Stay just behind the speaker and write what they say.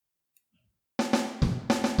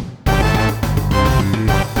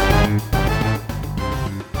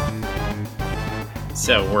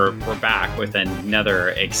So we're back with another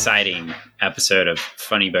exciting episode of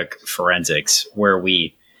Funny Book Forensics, where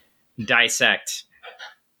we dissect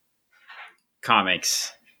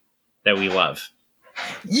comics that we love.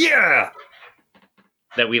 Yeah.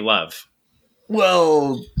 That we love.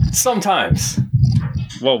 Well, sometimes.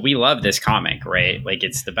 Well, we love this comic, right? Like,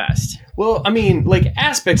 it's the best. Well, I mean, like,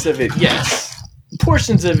 aspects of it, yes.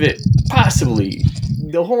 Portions of it, possibly.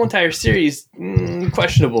 The whole entire series,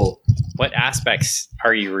 questionable. What aspects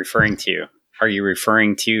are you referring to? Are you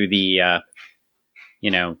referring to the,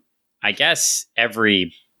 I guess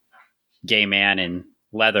every gay man in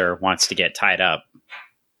leather wants to get tied up.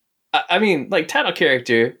 I mean, like, title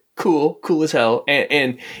character, cool as hell,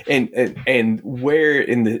 and where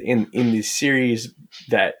in the series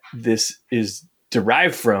that this is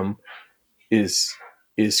derived from is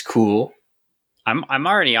cool. I'm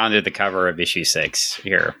already onto the cover of issue 6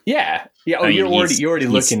 here. Yeah. Oh, you're already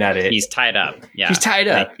looking at it. He's tied up. Yeah, he's tied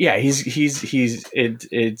up. Yeah, it's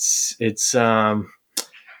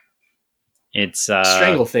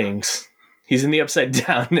strangle things. He's in the upside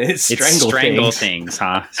down. It's strangle things,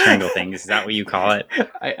 huh? Strangle things. Is that what you call it?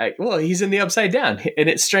 Well, he's in the upside down, and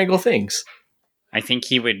it's strangle things. I think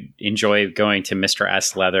he would enjoy going to Mr.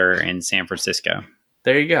 S Leather in San Francisco.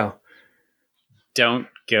 There you go. Don't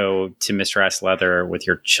go to Mr. S Leather with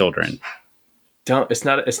your children. Don't. It's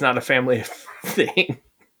not a family thing.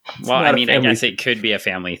 Well, I mean, I guess it could be a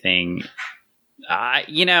family thing.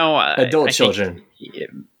 Adult children.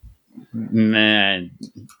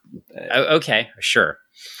 Okay, sure.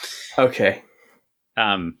 Okay.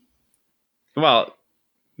 Well,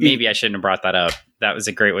 maybe I shouldn't have brought that up. That was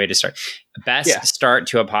a great way to start. Best start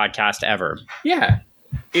to a podcast ever. Yeah.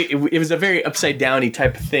 It was a very upside downy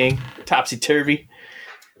type of thing, topsy turvy.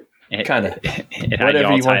 Kind of. It had you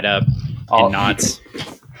all tied up in knots.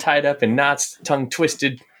 Tied up in knots, tongue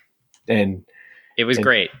twisted, and it was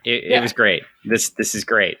great. It was great. This is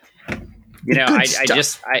great. I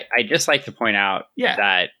just like to point out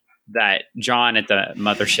that John at the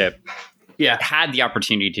mothership had the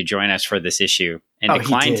opportunity to join us for this issue and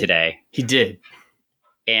declined today. He did.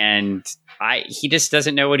 And he just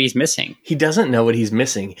doesn't know what he's missing. He doesn't know what he's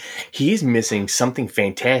missing. He's missing something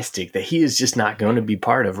fantastic that he is just not going to be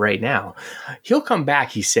part of right now. He'll come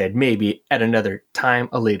back, he said, maybe at another time,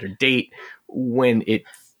 a later date, when it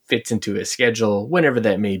fits into his schedule, whenever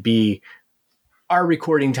that may be. Our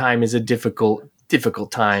recording time is a difficult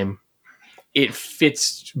time. It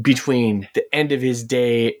fits between the end of his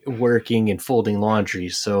day working and folding laundry.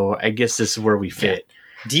 So I guess this is where we fit. Yeah.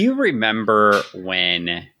 Do you remember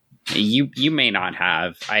when you may not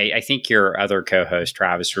have, I think your other co-host,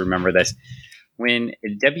 Travis, remember this, when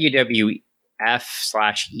WWF/E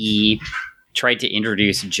tried to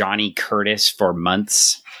introduce Johnny Curtis for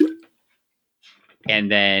months.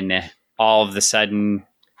 And then all of a sudden,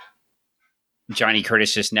 Johnny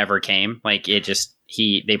Curtis just never came. Like they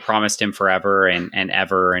promised him forever and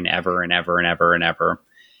ever and ever and ever and ever and ever.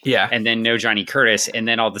 Yeah. And then no Johnny Curtis. And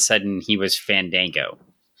then all of a sudden he was Fandango.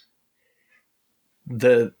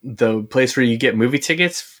 The place where you get movie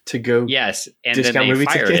tickets to go. Yes. And then they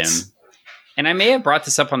fired him. And I may have brought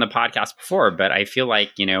this up on the podcast before, but I feel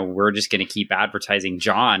like, we're just going to keep advertising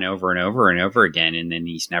John over and over and over again. And then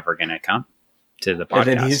he's never going to come to the podcast.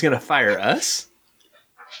 And then he's going to fire us?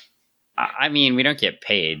 I mean, we don't get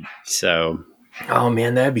paid, so. Oh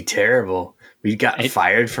man, that'd be terrible. We got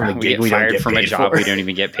fired from a gig. We don't get from paid a job for. we don't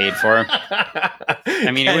even get paid for.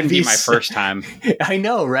 I mean, it wouldn't be my first time. I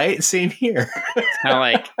know, right? Same here. kind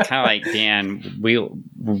of like Dan. We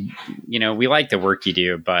like the work you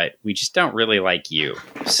do, but we just don't really like you.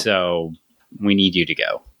 So we need you to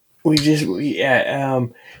go.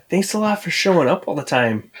 Thanks a lot for showing up all the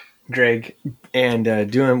time, Greg,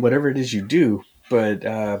 and doing whatever it is you do. But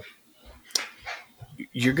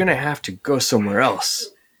you're gonna have to go somewhere else.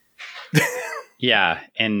 Yeah,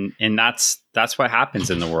 and that's what happens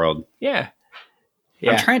in the world. Yeah.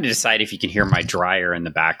 I'm trying to decide if you can hear my dryer in the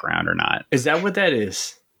background or not. Is that what that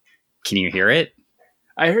is? Can you hear it?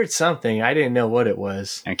 I heard something. I didn't know what it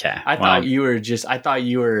was. Okay. I thought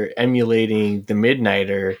you were emulating the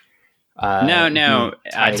Midnighter. No.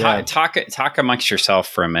 Talk amongst yourself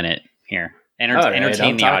for a minute here.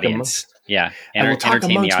 Entertain the audience. Yeah. I will talk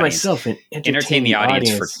amongst myself and entertain the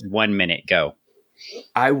audience for 1 minute. Go.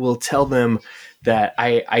 I will tell them that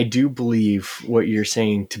I do believe what you're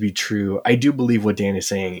saying to be true. I do believe what Dan is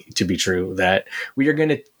saying to be true, that we're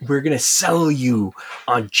gonna sell you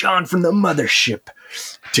on John from the Mothership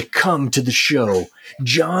to come to the show.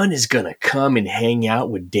 John is gonna come and hang out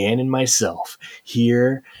with Dan and myself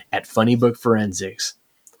here at Funny Book Forensics.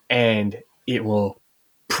 And it will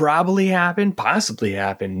probably happen, possibly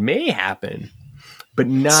happen, may happen. but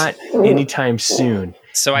not anytime soon.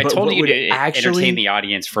 So I But told what you would to actually- entertain the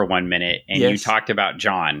audience for 1 minute, and you Yes. talked about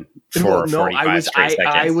John Well, for no, 45 straight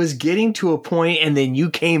seconds. I was getting to a point, and then you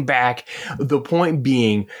came back. The point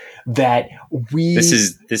being that This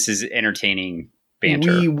is entertaining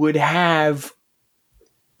banter. we would have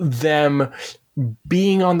them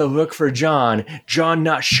being on the look for John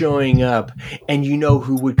not showing up, and you know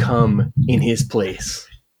who would come in his place?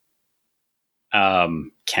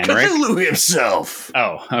 Kenrick? Cthulhu himself.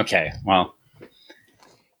 Oh, okay. Well,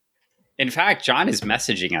 in fact, John is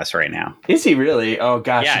messaging us right now. Is he really? Oh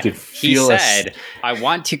gosh, Yeah, you could he feel us. said, "I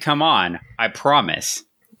want to come on. I promise."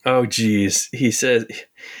 Oh geez, he says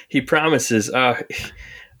he promises.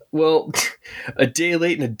 Well, a day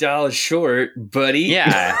late and $1 short, buddy.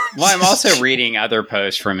 Yeah. Well, I'm also reading other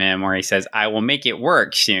posts from him where he says, "I will make it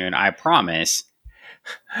work soon. I promise."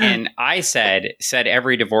 And I said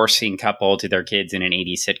every divorcing couple to their kids in an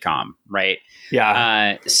 80s sitcom, right?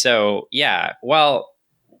 Yeah. So yeah. Well,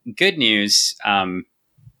 good news.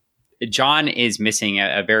 John is missing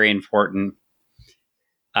a very important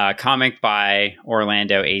comic by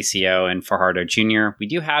Orlando ACO and Fajardo Jr. We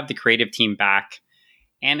do have the creative team back.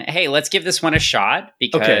 And hey, let's give this one a shot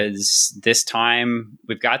because this time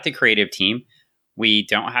we've got the creative team. We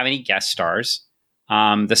don't have any guest stars.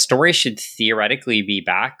 The story should theoretically be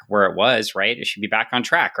back where it was, right? It should be back on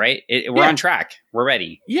track, right? We're on track. We're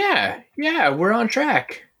ready. Yeah, we're on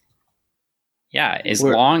track. Yeah,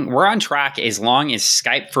 we're on track as long as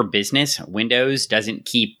Skype for Business Windows doesn't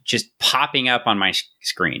keep just popping up on my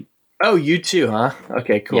screen. Oh, you too, huh?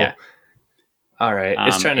 Okay, cool. Yeah. All right.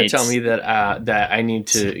 It's trying to tell me that I need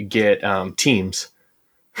to get Teams.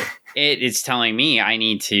 It's telling me I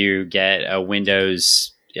need to get a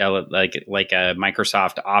Windows, like a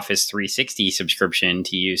Microsoft Office 360 subscription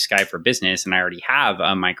to use Skype for Business, and I already have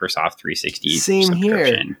a Microsoft 360 Same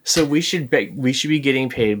subscription. Here. So we should be getting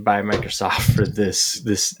paid by Microsoft for this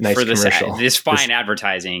nice commercial. This fine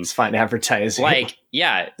advertising. It's fine advertising. Like,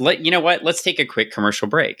 yeah. You know what? Let's take a quick commercial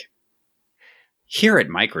break. Here at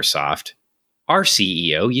Microsoft, our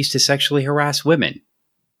CEO used to sexually harass women,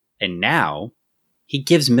 and now he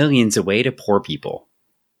gives millions away to poor people.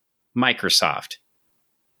 Microsoft.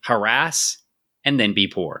 Harass and then be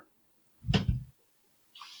poor.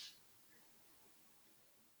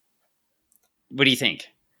 What do you think?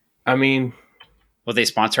 I mean, will they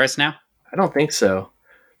sponsor us now? I don't think so.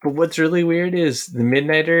 But what's really weird is the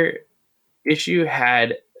Midnighter issue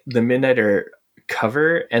had the Midnighter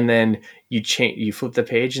cover, and then you flip the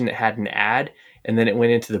page and it had an ad, and then it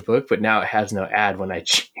went into the book, but now it has no ad when I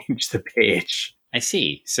change the page. I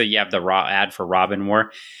see. So you have the raw ad for Robin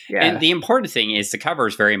War. Yeah. And the important thing is the cover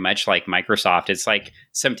is very much like Microsoft. It's like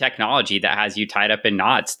some technology that has you tied up in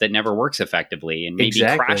knots that never works effectively and maybe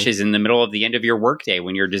crashes in the middle of the end of your workday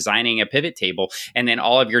when you're designing a pivot table, and then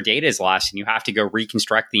all of your data is lost and you have to go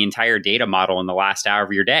reconstruct the entire data model in the last hour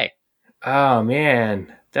of your day. Oh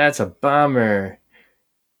man, that's a bummer.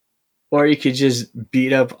 Or you could just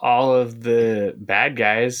beat up all of the bad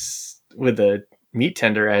guys with a meat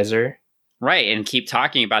tenderizer. Right, and keep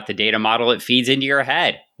talking about the data model it feeds into your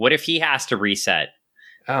head. What if he has to reset?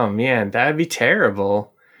 Oh man, that would be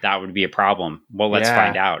terrible. That would be a problem. Well, let's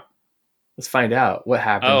find out. Let's find out what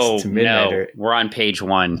happens to Midnighter. No. We're on page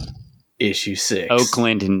 1. Issue 6.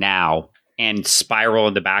 Oakland Now. And Spiral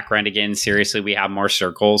in the background again. Seriously, we have more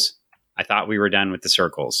circles. I thought we were done with the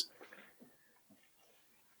circles.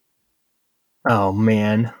 Oh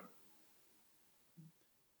man.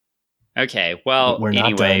 Okay, well, we're not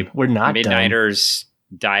anyway, done. We're not Midnighter's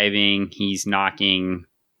diving. He's knocking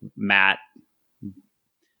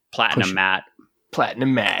Platinum Matt.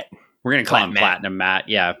 We're going to call him Platinum Matt.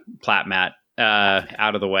 Yeah, Plat Matt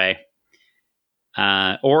out of the way.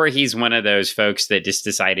 Or he's one of those folks that just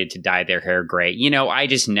decided to dye their hair gray. You know, I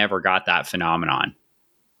just never got that phenomenon.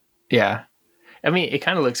 Yeah. I mean, it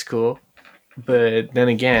kind of looks cool. But then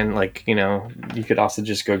again, like, you know, you could also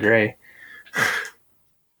just go gray.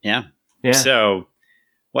 Yeah. Yeah. So,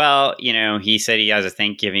 well, you know, he said he has a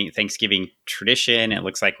Thanksgiving tradition. It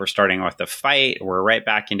looks like we're starting with the fight. We're right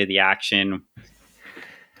back into the action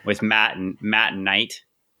with Matt and Knight.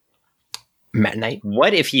 Matt Knight?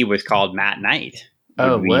 What if he was called Matt Knight?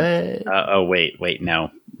 What? Wait.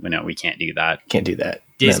 No, we can't do that. Can't do that.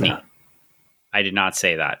 Disney. No. I did not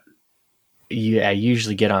say that. I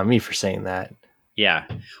usually get on me for saying that. Yeah.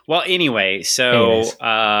 Well, anyway, so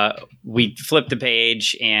we flip the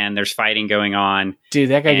page and there's fighting going on. Dude,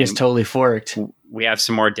 that guy gets totally forked. We have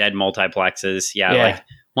some more dead multiplexes. Yeah. Like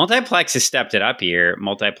Multiplex has stepped it up here.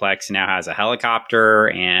 Multiplex now has a helicopter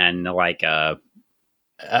and like a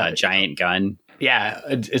giant gun. Yeah.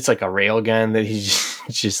 It's like a rail gun that he just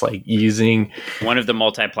just like using. One of the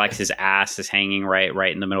multiplex's ass is hanging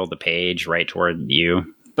right in the middle of the page, right toward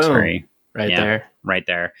you. Boom. Right there. Right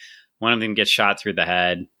there. One of them gets shot through the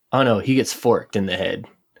head. Oh no, he gets forked in the head.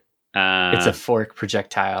 It's a fork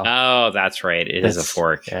projectile. Oh, that's right. It is a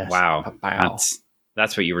fork. Yes. Wow.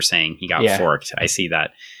 That's what you were saying. He got forked. I see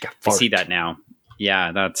that. I see that now.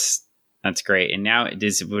 Yeah, that's great. And now what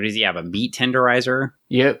does he have? A meat tenderizer?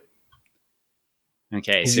 Yep.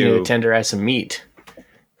 Okay, he's gonna tenderize some meat.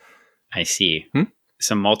 I see.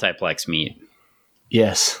 Some multiplex meat.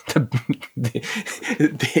 Yes.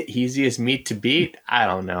 The easiest meat to beat? I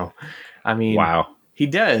don't know. I mean, wow. He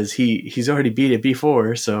does. He's already beat it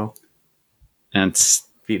before, so let's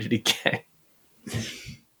beat it again.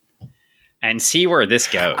 And see where this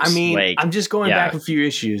goes. I mean, I'm just going back a few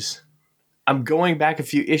issues. I'm going back a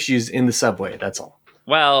few issues in the subway, that's all.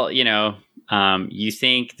 Well, you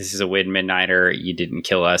think this is a win, Midnighter. You didn't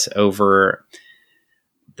kill us over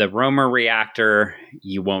the Romer reactor.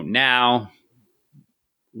 You won't now.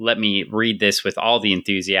 Let me read this with all the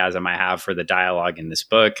enthusiasm I have for the dialogue in this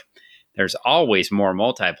book. There's always more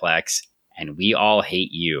multiplex, and we all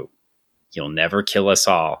hate you. You'll never kill us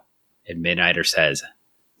all. And Midnighter says,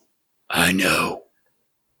 I know.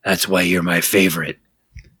 That's why you're my favorite.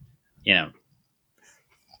 Okay.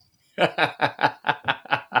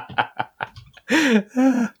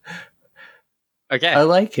 I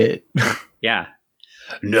like it. Yeah.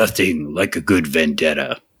 Nothing like a good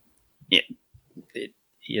vendetta.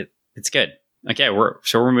 It's good. Okay, we're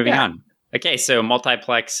moving on. Okay, so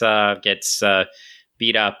multiplex gets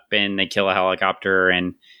beat up and they kill a helicopter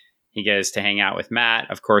and he goes to hang out with Matt.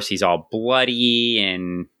 Of course, he's all bloody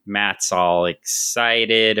and Matt's all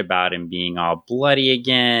excited about him being all bloody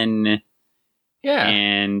again. Yeah.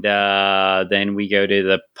 And then we go to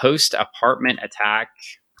the post-apartment attack.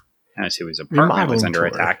 I don't know whose apartment was under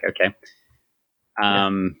attack. Okay.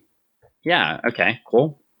 Yeah. Okay,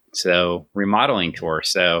 cool. So remodeling tour.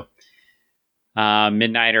 So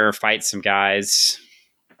Midnighter fights some guys.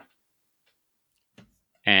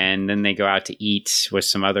 And then they go out to eat with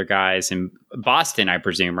some other guys in Boston, I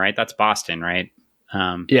presume, right? That's Boston, right?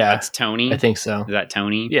 Yeah. That's Tony. I think so. Is that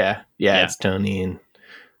Tony? Yeah. It's Tony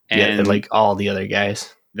and like all the other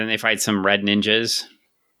guys. Then they fight some red ninjas.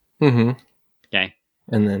 Mm-hmm. Okay.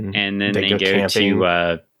 And then they go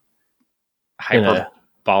to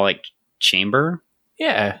hyperbolic chamber.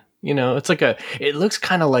 Yeah. It's it looks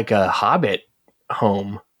kind of like a Hobbit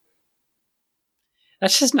home.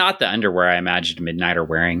 That's just not the underwear I imagined Midnighter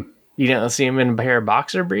wearing. You don't see him in a pair of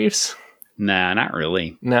boxer briefs? Nah, not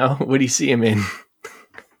really. No? What do you see him in?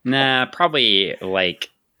 Nah, probably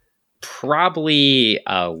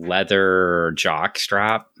a leather jock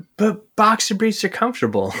strap. But boxer briefs are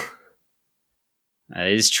comfortable. That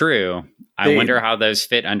is true. I wonder how those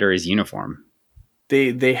fit under his uniform.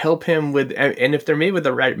 They help him with, and if they're made with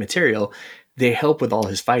the right material, they help with all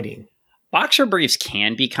his fighting. Boxer briefs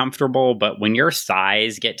can be comfortable, but when your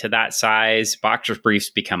thighs get to that size, boxer briefs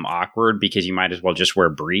become awkward because you might as well just wear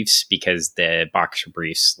briefs because the boxer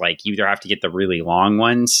briefs, you either have to get the really long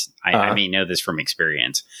ones. I may know this from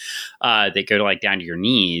experience. They go to down to your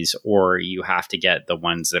knees, or you have to get the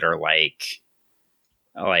ones that are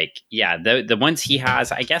the ones he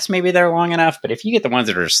has, I guess maybe they're long enough, but if you get the ones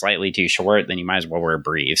that are slightly too short, then you might as well wear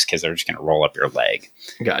briefs because they're just going to roll up your leg.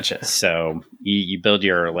 Gotcha. So you build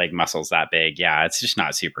your leg muscles that big. Yeah, it's just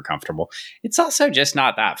not super comfortable. It's also just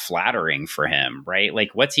not that flattering for him, right?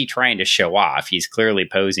 What's he trying to show off? He's clearly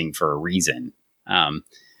posing for a reason. When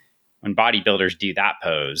bodybuilders do that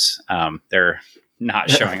pose, they're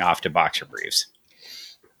not showing off to boxer briefs.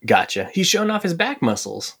 Gotcha. He's showing off his back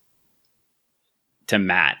muscles. To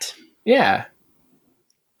Matt. Yeah.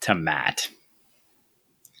 To Matt.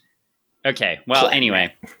 Okay. Well,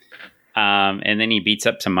 anyway. And then he beats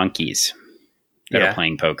up some monkeys that are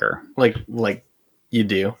playing poker. Like you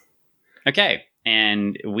do. Okay.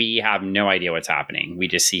 And we have no idea what's happening. We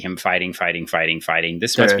just see him fighting.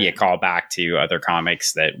 This must be a callback to other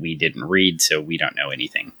comics that we didn't read, so we don't know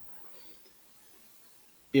anything.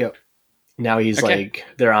 Yep. Now he's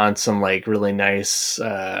they're on some really nice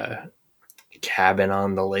cabin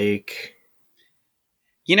on the lake.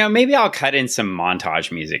 Maybe I'll cut in some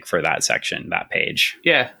montage music for that section, that page.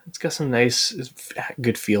 Yeah, it's got some nice,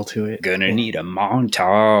 good feel to it. Gonna need a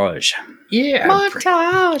montage. Yeah.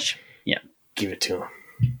 Montage. Yeah. Give it to him.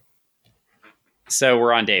 So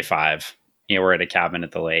we're on day 5. We're at a cabin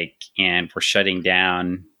at the lake and we're shutting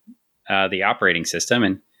down the operating system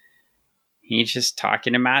and he's just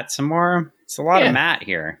talking to Matt some more. It's a lot of Matt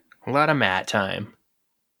here. A lot of Matt time.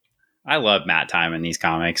 I love Matt time in these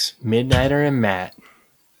comics. Midnighter and Matt.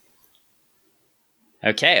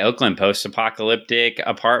 Okay, Oakland post-apocalyptic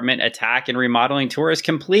apartment attack and remodeling tour is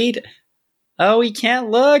complete. Oh, he can't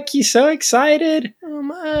look. He's so excited. Oh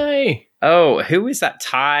my. Oh, who is that?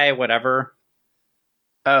 Ty, whatever.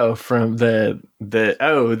 Oh, from the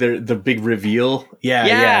big reveal.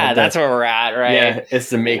 Yeah. That's where we're at, right? Yeah,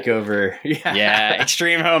 it's the makeover. Yeah,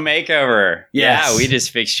 Extreme Home Makeover. Yes. Yeah, we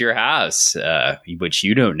just fixed your house. What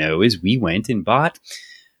you don't know is we went and bought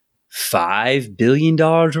 $5 billion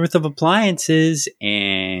worth of appliances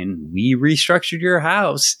and we restructured your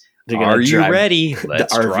house. Are you ready?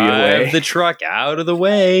 Let's RV drive away. the truck out of the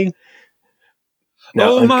way.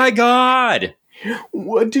 No, oh my God.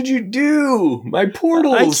 What did you do? My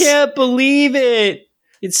portals. I can't believe it.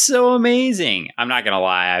 It's so amazing. I'm not going to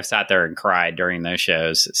lie. I've sat there and cried during those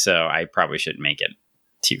shows, so I probably shouldn't make it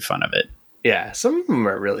too fun of it. Yeah, some of them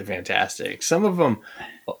are really fantastic. Some of them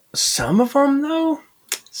though,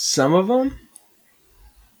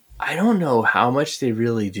 I don't know how much they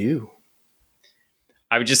really do.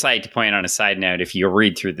 I would just like to point on a side note, if you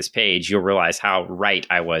read through this page, you'll realize how right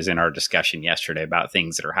I was in our discussion yesterday about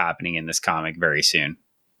things that are happening in this comic very soon.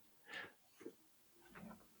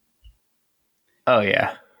 Oh,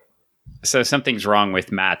 yeah. So something's wrong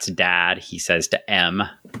with Matt's dad, he says to M,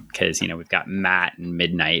 because, we've got Matt and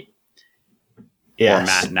Midnight. Yes. Or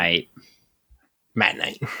Matt Night. Matt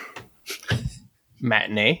Night.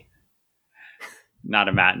 Matinee? Not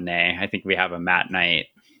a matinee. I think we have a Matt Night.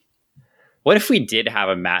 What if we did have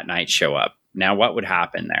a Matt Night show up? Now, what would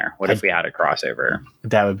happen there? What if we had a crossover?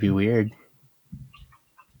 That would be weird.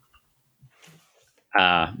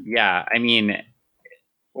 Yeah, I mean,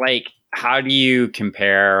 how do you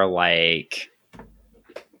compare, I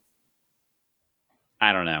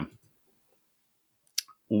don't know.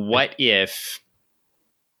 What if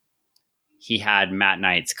he had Matt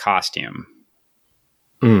Knight's costume?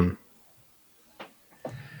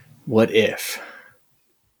 What if?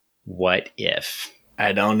 What if?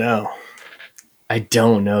 I don't know,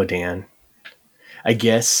 Dan. I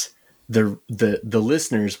guess the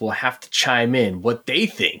listeners will have to chime in what they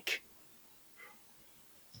think.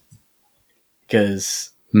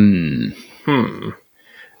 Because, I mean,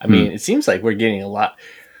 it seems like we're getting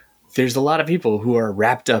there's a lot of people who are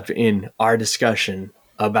wrapped up in our discussion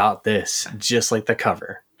about this, just like the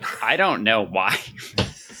cover. I don't know why.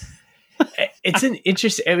 It's an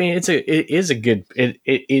interesting, I mean,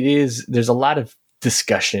 it is, there's a lot of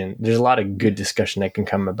discussion. There's a lot of good discussion that can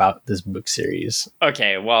come about this book series.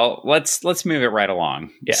 Okay, well, let's move it right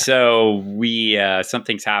along. Yeah. So we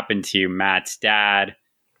something's happened to Matt's dad.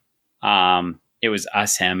 It was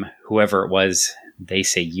us, him, whoever it was. They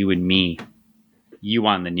say you and me, you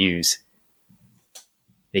on the news.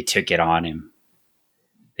 They took it on him.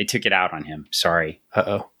 They took it out on him. Sorry.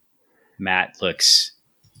 Uh-oh. Matt looks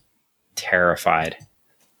terrified.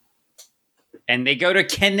 And they go to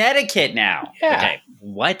Connecticut now. Yeah. Okay.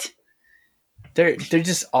 What? They're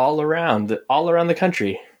just all around the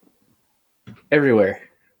country. Everywhere.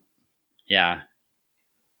 Yeah.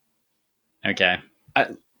 Okay.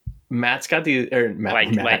 Matt's got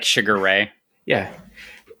Matt. Like Sugar Ray. Yeah.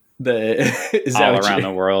 Is all around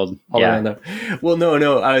the world. All around well,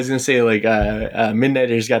 no. I was gonna say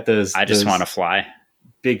Midnighter's got those. I just want to fly.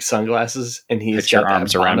 Big sunglasses, and he's put your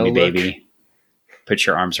arms around me, baby. Put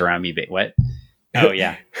your arms around me, baby. What? Oh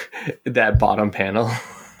yeah, that bottom panel.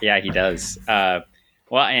 Yeah, he does. Well,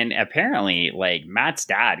 and apparently, Matt's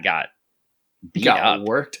dad got beat up,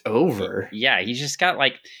 worked over. Yeah, he just got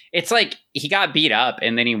it's like he got beat up,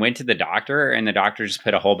 and then he went to the doctor, and the doctor just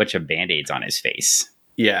put a whole bunch of Band-Aids on his face.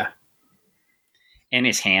 Yeah, and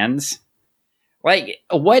his hands.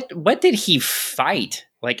 What did he fight?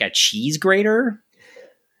 Like a cheese grater?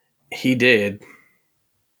 He did.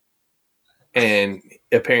 And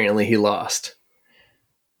apparently he lost.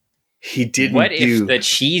 He didn't What if the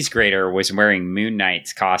cheese grater was wearing Moon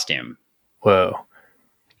Knight's costume? Whoa.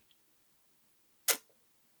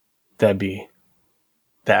 What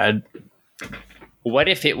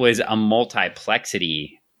if it was a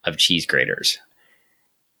multiplexity of cheese graters?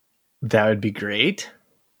 That would be great.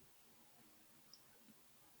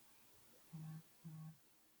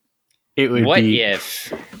 It would be...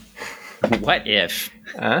 What if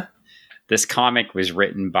this comic was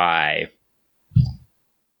written by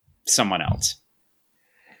someone else?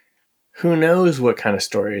 Who knows what kind of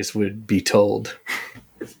stories would be told,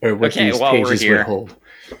 or what these pages would hold.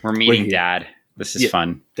 We're meeting Dad. This is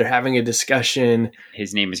fun. They're having a discussion.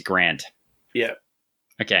 His name is Grant. Yeah.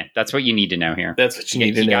 Okay, that's what you need to know here. That's what you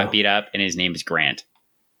need to know. He got beat up, and his name is Grant.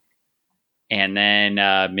 And then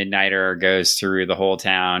Midnighter goes through the whole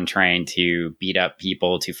town trying to beat up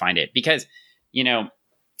people to find it. Because,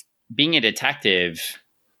 being a detective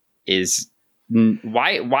is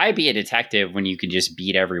Why be a detective when you could just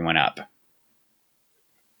beat everyone up?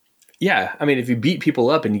 Yeah, I mean, if you beat people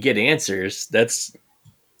up and you get answers, that's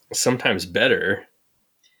sometimes better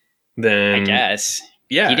than. I guess.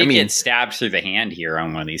 Yeah, He did I mean, get stabbed through the hand here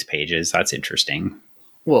on one of these pages. That's interesting.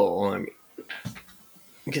 well, I mean,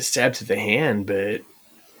 you get stabbed to the hand, but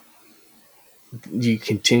you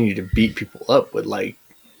continue to beat people up with like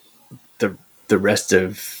the rest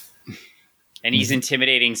of. And he's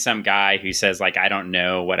intimidating some guy who says, like, I don't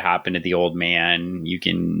know what happened to the old man. You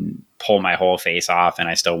can pull my whole face off and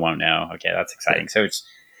I still won't know. Okay, that's exciting. So it's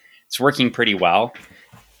working pretty well.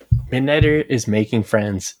 Midnighter is making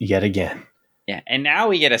friends yet again. Yeah, and now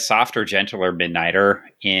we get a softer, gentler Midnighter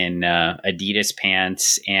in Adidas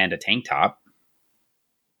pants and a tank top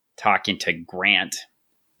talking to Grant.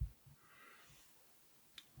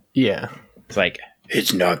 Yeah. It's like,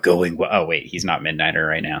 it's not going well. Oh, wait, he's not Midnighter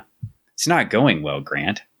right now. It's not going well,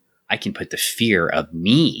 Grant. I can put the fear of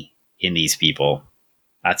me in these people.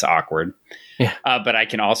 That's awkward. Yeah. But I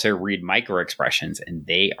can also read micro expressions, and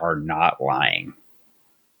they are not lying.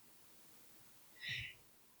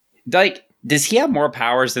 Like, does he have more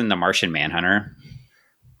powers than the Martian Manhunter?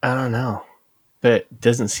 I don't know. But it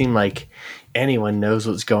doesn't seem like anyone knows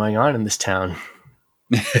what's going on in this town.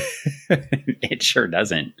 It sure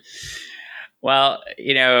doesn't. Well,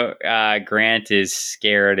 Grant is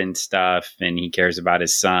scared and stuff, and he cares about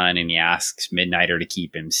his son, and he asks Midnighter to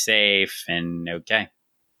keep him safe, and okay.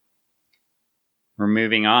 We're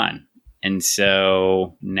moving on. And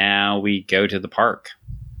so now we go to the park.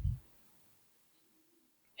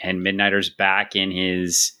 And Midnighter's back in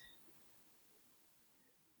his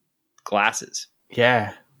glasses.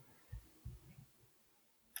 Yeah.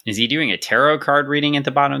 Is he doing a tarot card reading at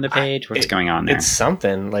the bottom of the page? What's going on there? It's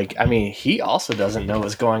something. Like, I mean, he also doesn't know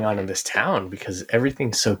what's going on in this town because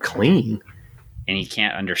everything's so clean. And he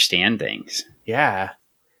can't understand things. Yeah.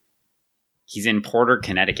 He's in Porter,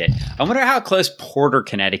 Connecticut. I wonder how close Porter,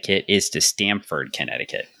 Connecticut is to Stamford,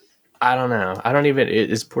 Connecticut. I don't know.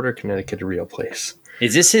 Is Porter, Connecticut a real place?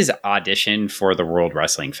 Is this his audition for the World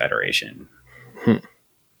Wrestling Federation?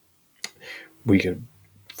 We could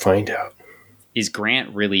find out. Is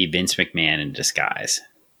Grant really Vince McMahon in disguise?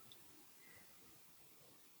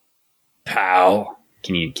 Pal.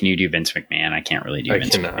 Can you do Vince McMahon? I can't really do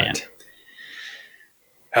Vince McMahon.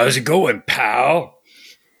 How's it going, pal?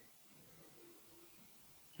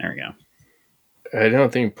 There we go. I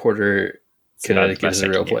don't think Porter, Connecticut is a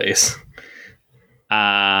real place.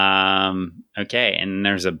 Okay, and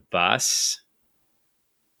there's a bus.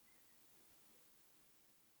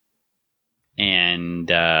 And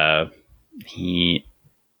this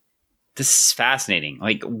is fascinating.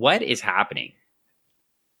 Like, what is happening?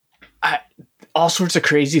 All sorts of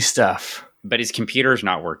crazy stuff. But his computer's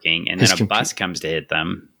not working, and then a bus comes to hit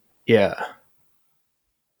them. Yeah.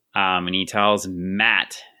 And he tells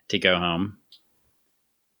Matt to go home.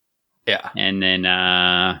 Yeah. And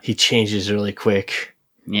then he changes really quick.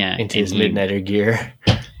 Yeah. Into his Midnighter gear.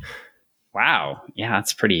 Wow. Yeah,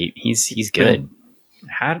 that's pretty. He's good.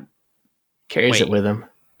 Carries it with him.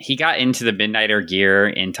 He got into the Midnighter gear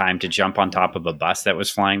in time to jump on top of a bus that was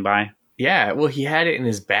flying by. Yeah, well, he had it in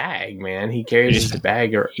his bag, man. He carries his bag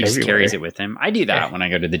everywhere. He just carries it with him. I do that when I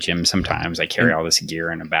go to the gym sometimes. I carry all this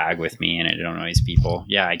gear in a bag with me, and I don't notice people.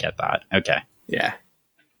 Yeah, I get that. Okay. Yeah.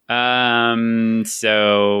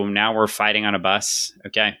 So now we're fighting on a bus.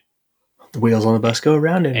 Okay. The wheels on the bus go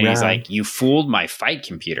around and round. He's like, you fooled my fight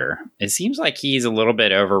computer. It seems like he's a little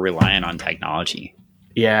bit over-reliant on technology.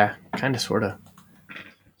 Yeah, kind of, sort of.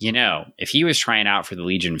 If he was trying out for the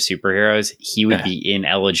Legion of Superheroes, he would be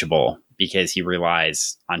ineligible because he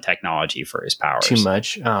relies on technology for his powers. Too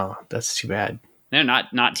much? Oh, that's too bad. No,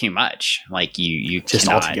 not too much. Like you just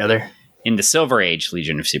altogether. In the Silver Age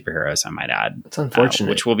Legion of Superheroes, I might add. That's unfortunate.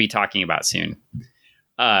 Which we'll be talking about soon.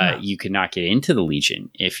 You could not get into the Legion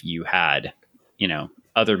if you had,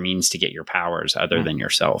 other means to get your powers other than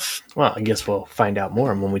yourself. Well, I guess we'll find out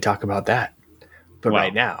more when we talk about that. But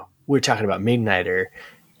right now, we're talking about Midnighter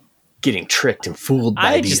getting tricked and fooled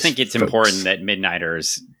by I just think it's important that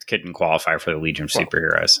Midnighters couldn't qualify for the Legion of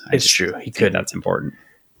Superheroes. It's true. He couldn't. That's important.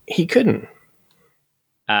 He couldn't.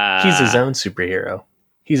 He's his own superhero.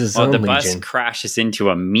 He's his own Legion. The bus crashes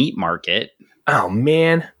into a meat market. Oh,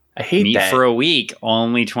 man. I hate meat that. For a week,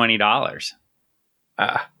 only $20.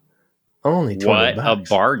 Only $20. What a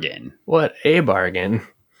bargain. What a bargain.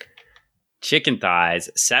 Chicken thighs,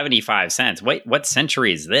 75 cents. Wait, what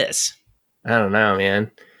century is this? I don't know, man.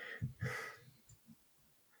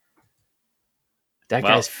 That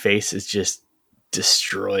guy's face is just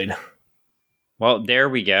destroyed. Well, there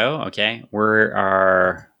we go. Okay. We're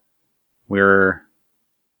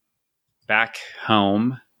back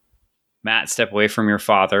home. Matt, step away from your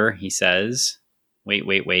father, he says.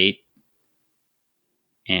 Wait.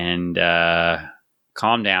 And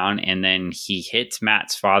calm down. And then he hits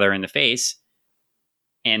Matt's father in the face.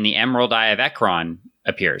 And the Emerald Eye of Ekron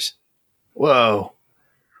appears. Whoa.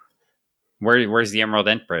 Where's the Emerald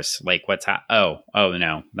Empress? Like, what's oh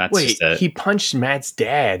no. That's Wait, just he punched Matt's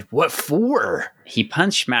dad. What for? He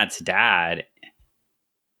punched Matt's dad.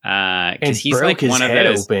 And he's broke like his one of head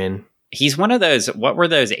those. open. He's one of those. What were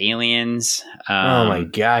those aliens? Oh my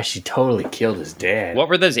gosh, he totally killed his dad. What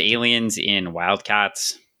were those aliens in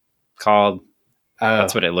Wildcats called?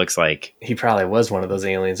 That's what it looks like. He probably was one of those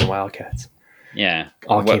aliens in Wildcats. Yeah.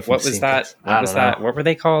 What was that? What was that? What were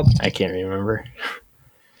they called? I can't remember.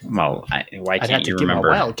 Well, why I'd have can't to you get remember?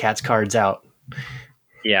 my Wildcats cards out.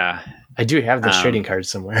 Yeah. I do have the trading cards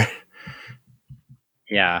somewhere.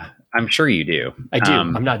 Yeah, I'm sure you do. I do.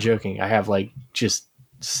 I'm not joking. I have like just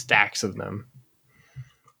stacks of them.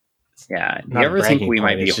 Yeah. Do you ever think we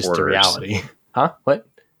might be just hoarders? a reality. Huh? What?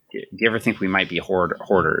 Do you ever think we might be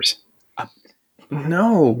hoarders?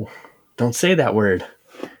 No. Don't say that word.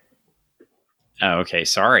 Oh, okay.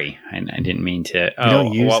 Sorry. I didn't mean to.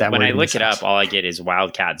 Don't use that when word I in look this it house. up, all I get is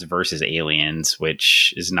Wildcats versus aliens,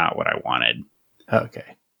 which is not what I wanted.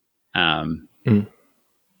 Okay. The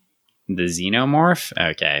Xenomorph?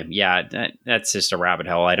 Okay. Yeah, that's just a rabbit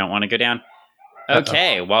hole I don't want to go down.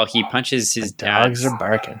 Okay. Well, he punches his Dogs dad's... are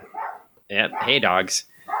barking. Yep. Hey, dogs.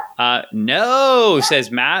 No,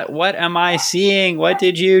 says Matt. What am I seeing? What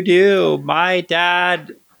did you do? My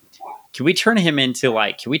dad... Can we turn Matt into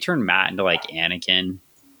like Anakin?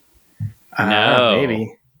 No.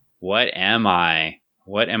 Maybe. What am I?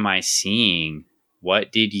 What am I seeing?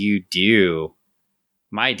 What did you do?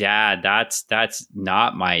 My dad, that's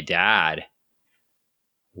not my dad.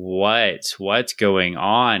 What's going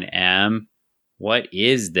on, Em? What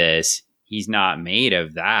is this? He's not made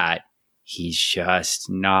of that. He's just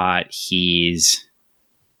not.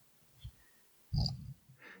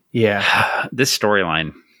 Yeah. This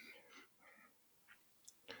storyline.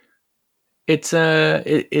 Yeah.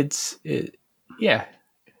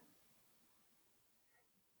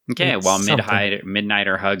 Okay, It's well, something.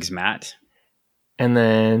 Midnighter hugs Matt. And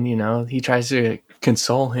then, he tries to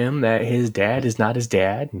console him that his dad is not his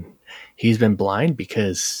dad. And he's been blind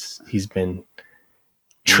because he's been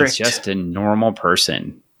tricked. He's just a normal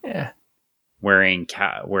person. Yeah. Wearing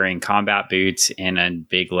combat boots and a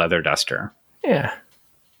big leather duster. Yeah.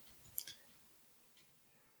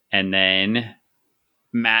 And then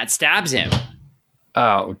Matt stabs him.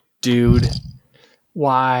 Oh, dude.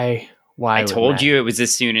 Why? I told you it was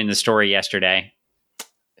this soon in the story yesterday.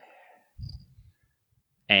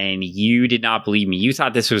 And you did not believe me. You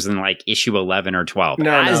thought this was in like issue 11 or 12.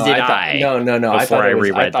 No, I No. I thought it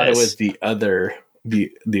was the other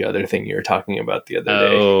thing you were talking about the other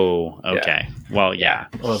day. Oh, okay. Yeah. Well, yeah.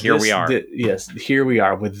 Well, here we are. Yes, here we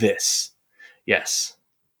are with this. Yes.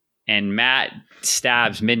 And Matt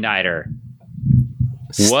stabs Midnighter.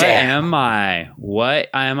 Stab. What am I? What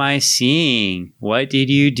am I seeing? What did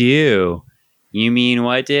you do? You mean,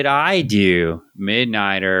 what did I do?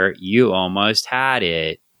 Midnighter, you almost had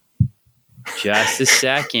it. Just a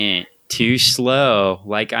second. Too slow,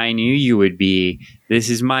 like I knew you would be. This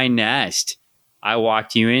is my nest. I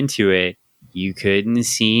walked you into it. You couldn't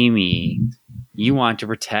see me. You want to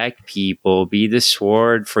protect people, be the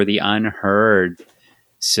sword for the unheard.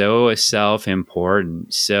 So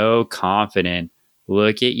self-important, so confident.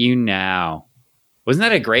 Look at you now. Wasn't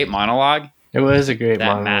that a great monologue? It was a great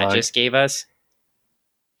monologue that Matt just gave us.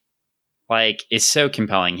 Like, it's so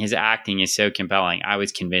compelling. His acting is so compelling. I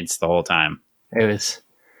was convinced the whole time. It was.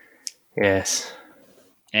 Yes.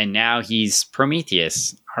 And now he's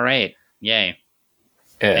Prometheus. All right. Yay.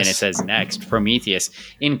 Yes. And it says next, Prometheus.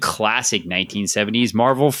 In classic 1970s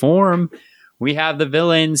Marvel form, we have the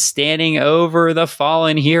villains standing over the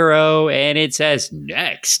fallen hero, and it says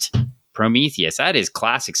next, Prometheus. That is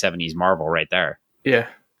classic 70s Marvel right there. Yeah.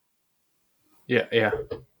 Yeah.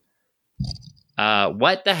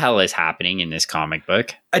 What the hell is happening in this comic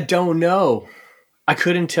book? I don't know. I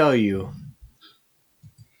couldn't tell you.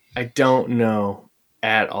 I don't know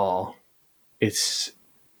at all. It's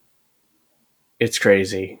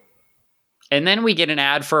crazy. And then we get an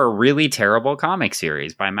ad for a really terrible comic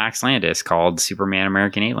series by Max Landis called Superman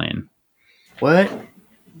American Alien. What?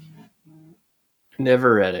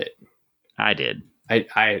 Never read it. I did.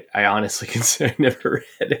 I honestly consider I never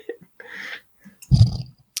read it.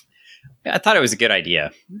 I thought it was a good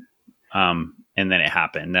idea. And then it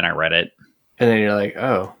happened. Then I read it. And then you're like,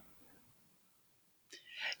 oh.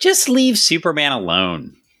 Just leave Superman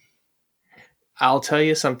alone. I'll tell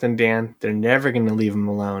you something, Dan. They're never going to leave him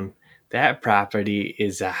alone. that property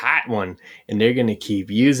is a hot one, and they're going to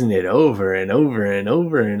keep using it over and over and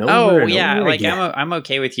over and over Oh and yeah, over like again. I'm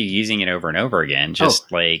okay with you using it over and over again.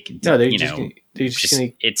 Just like No, they're you just know, gonna, they're just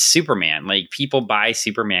going to, it's Superman. Like people buy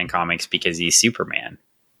Superman comics because he's Superman.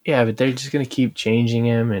 yeah, but they're just going to keep changing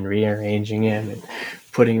him and rearranging him and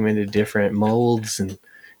putting him into different molds and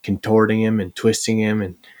contorting him and twisting him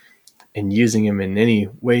and using him in any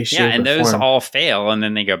way, Yeah, shape, and or those form. all fail, and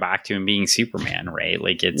then they go back to him being Superman, right?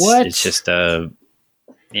 Like What? it's just a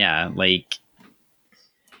yeah, like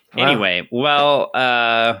Well, anyway. Well,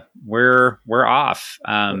 we're off.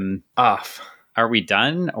 off. Are we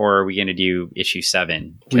done, or are we going to do issue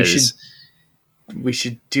 7? We should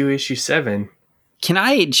Because do issue 7. can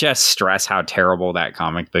I just stress how terrible that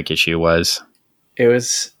comic book issue was? It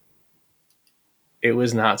was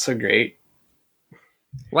not so great.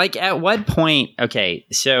 Like, at what point? Okay,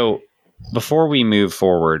 so before we move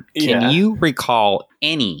forward, can you recall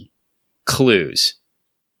any clues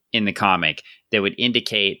in the comic that would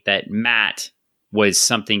indicate that Matt was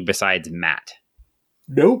something besides Matt?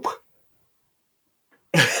 Nope.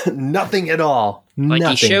 Nothing at all. Like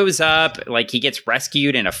Nothing. he shows up, like he gets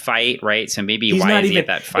rescued in a fight, right? So maybe why is he at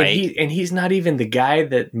that fight? And he's not even the guy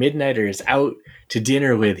that Midnighter is out to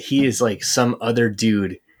dinner with. He is like some other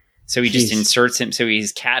dude. So he just inserts him. So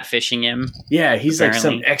he's catfishing him. Yeah, he's apparently.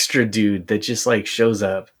 like some extra dude that just like shows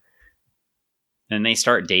up. And they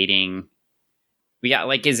start dating. We got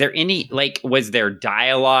like, is there any, like, was there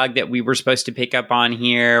dialogue that we were supposed to pick up on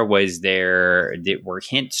here? Were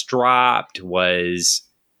hints dropped? Was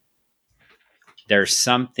there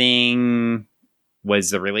something,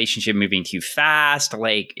 was the relationship moving too fast?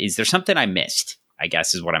 Like, is there something I missed? I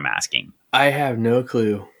guess is what I'm asking. I have no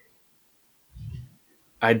clue.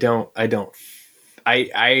 I don't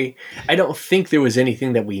think there was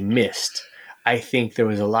anything that we missed. I think there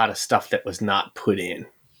was a lot of stuff that was not put in.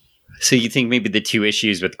 So you think maybe the 2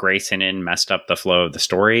 issues with Grayson in messed up the flow of the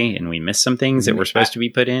story, and we missed some things that were supposed to be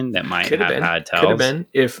put in that might have had tells? Could have been.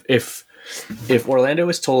 If Orlando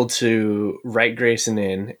was told to write Grayson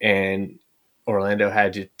in, and Orlando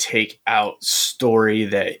had to take out story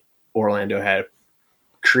that Orlando had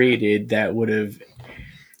created, that would have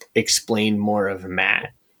explained more of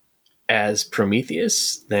Matt as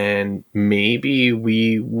Prometheus, then maybe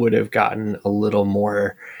we would have gotten a little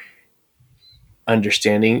more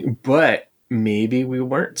understanding, but maybe we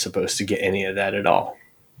weren't supposed to get any of that at all.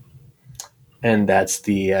 And that's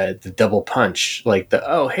the double punch, like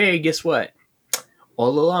oh hey, guess what?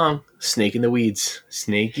 All along, snake in the weeds,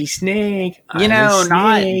 snaky snake.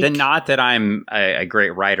 Not that I'm a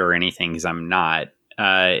great writer or anything, because I'm not.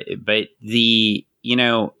 But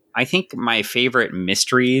I think my favorite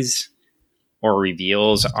mysteries or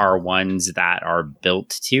reveals are ones that are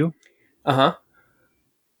built to.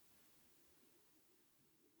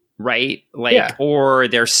 Right? Like, yeah. Or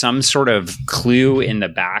there's some sort of clue in the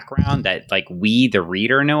background that like we, the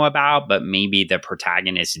reader, know about, but maybe the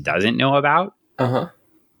protagonist doesn't know about.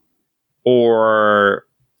 Or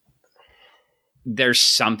there's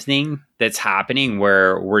something that's happening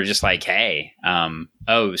where we're just like, hey,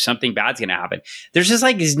 something bad's going to happen. There's just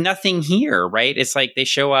like, there's nothing here, right? It's like they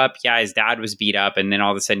show up. Yeah, his dad was beat up. And then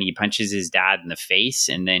all of a sudden he punches his dad in the face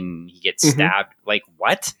and then he gets stabbed. Like,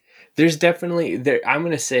 what? There's definitely there. I'm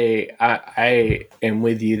going to say I am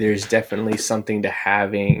with you. There's definitely something to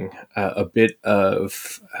having a bit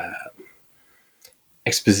of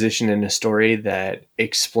exposition in a story that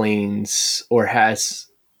explains or has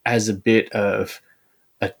a bit of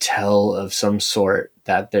a tell of some sort,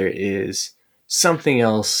 that there is something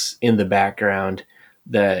else in the background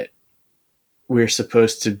that we're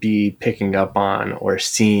supposed to be picking up on or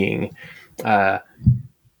seeing.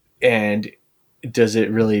 And does it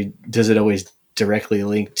always directly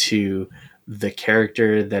link to the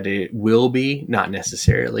character that it will be? Not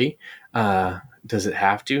necessarily. Does it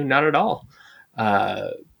have to? Not at all.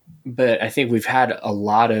 But I think we've had a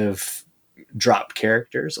lot of dropped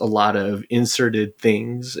characters, a lot of inserted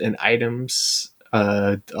things and items,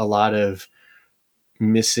 a lot of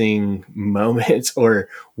missing moments or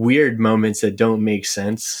weird moments that don't make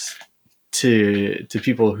sense to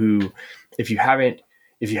people who, if you haven't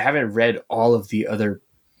read all of the other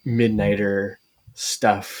Midnighter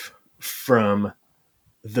stuff from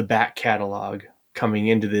the back catalog coming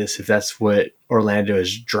into this, if that's what Orlando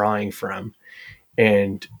is drawing from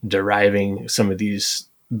and deriving some of these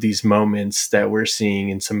moments that we're seeing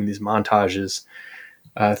in some of these montages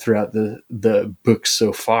throughout the book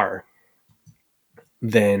so far,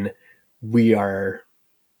 then we are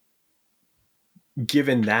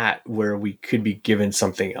given that where we could be given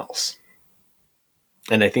something else.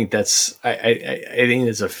 And I think that's I think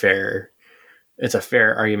it's a fair it's a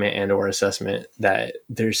fair argument and or assessment that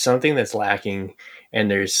there's something that's lacking,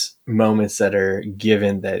 and there's moments that are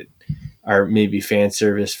given that are maybe fan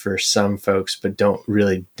service for some folks, but don't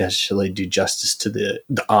really necessarily do justice to the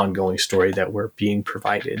ongoing story that we're being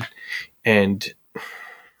provided. And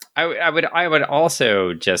I would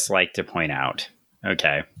also just like to point out,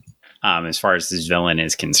 okay, as far as this villain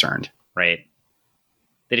is concerned, right,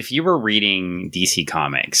 that if you were reading DC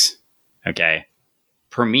Comics, okay,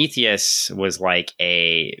 Prometheus was like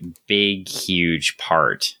a big, huge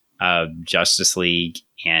part of Justice League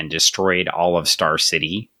and destroyed all of Star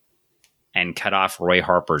City and cut off Roy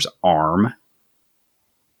Harper's arm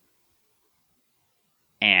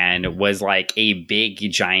and was like a big,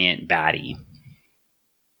 giant baddie.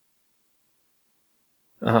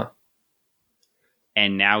 Uh-huh.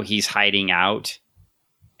 And now he's hiding out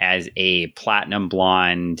as a platinum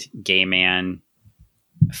blonde gay man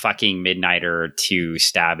fucking Midnighter to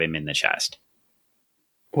stab him in the chest.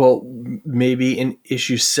 Well, maybe in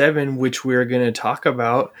issue 7, which we're going to talk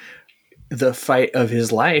about, the fight of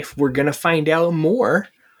his life, we're going to find out more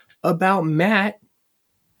about Matt,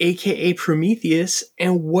 aka Prometheus,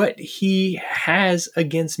 and what he has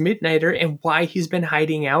against Midnighter and why he's been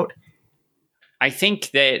hiding out. I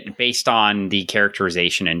think that based on the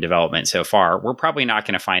characterization and development so far, we're probably not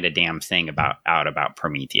going to find a damn thing about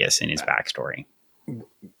Prometheus and his backstory.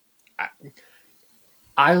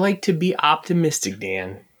 I like to be optimistic,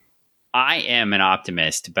 Dan. I am an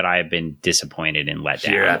optimist, but I have been disappointed and let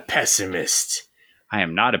down. You're a pessimist. I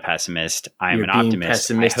am not a pessimist. I am You're an optimist.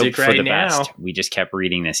 Pessimistic I hope for right the now. best. We just kept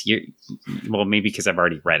reading this. Well, maybe because I've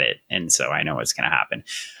already read it, and so I know what's going to happen.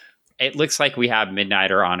 It looks like we have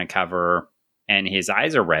Midnighter on a cover, and his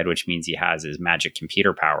eyes are red, which means he has his magic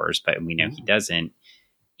computer powers, but we know he doesn't.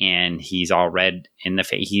 And he's all red in the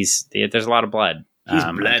face. There's a lot of blood. He's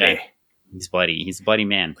bloody. Okay. He's bloody. He's a bloody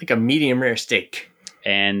man. Like a medium rare steak.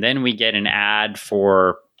 And then we get an ad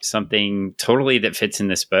for something totally that fits in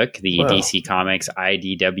this book, the DC Comics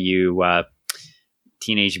IDW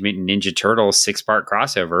Teenage Mutant Ninja Turtles 6-part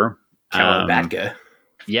crossover. Calibatka.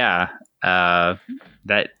 Yeah.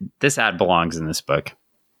 That this ad belongs in this book.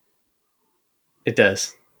 It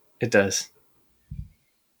does. It does.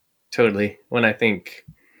 Totally. When I think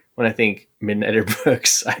Midnighter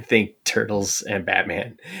books, I think Turtles and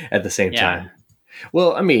Batman at the same time.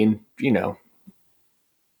 Well, I mean,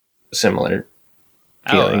 similar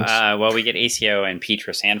feelings. Well, we get ACO and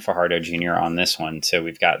Petrus and Fajardo Jr. on this one, so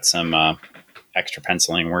we've got some extra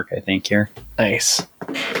penciling work, I think, here. Nice.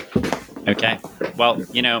 Okay. Well,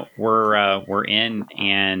 we're in,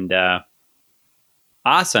 and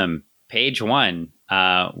awesome. Page 1.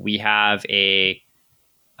 We have a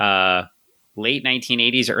late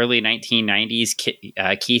 1980s, early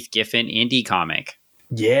 1990s Keith Giffen indie comic.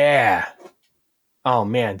 Yeah. Oh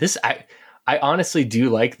man, I honestly do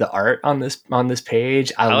like the art on this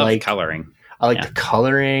page. I love like coloring. I like the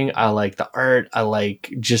coloring. I like the art. I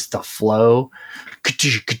like just the flow.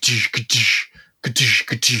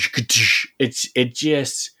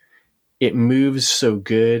 It moves so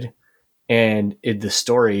good, and the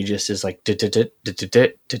story just is like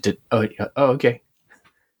oh okay.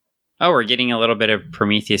 Oh, we're getting a little bit of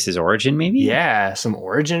Prometheus's origin, maybe? Yeah, some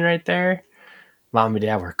origin right there. Mom and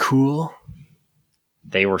Dad were cool.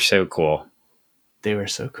 They were so cool. They were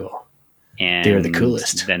so cool. And they were the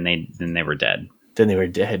coolest. Then they were dead. Then they were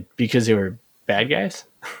dead because they were bad guys?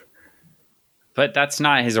 But that's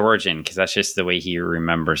not his origin, because that's just the way he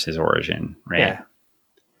remembers his origin, right? Yeah.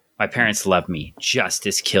 My parents loved me.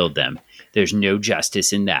 Justice killed them. There's no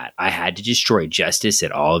justice in that. I had to destroy justice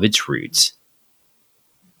at all of its roots.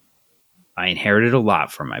 I inherited a lot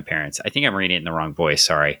from my parents. I think I'm reading it in the wrong voice.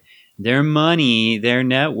 Sorry. Their money, their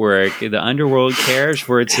network, the underworld cares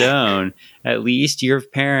for its own. At least your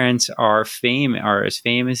parents are as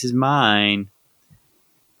famous as mine.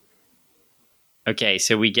 Okay,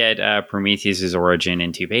 so we get Prometheus's origin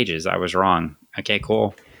in 2 pages. I was wrong. Okay,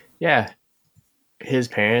 cool. Yeah. His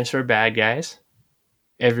parents were bad guys.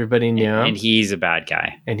 Everybody knew him. And he's a bad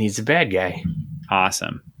guy. And he's a bad guy.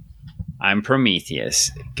 Awesome. I'm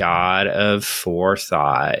Prometheus, god of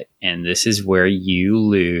forethought, and this is where you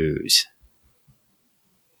lose.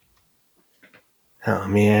 Oh,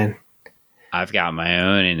 man. I've got my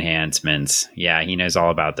own enhancements. Yeah, he knows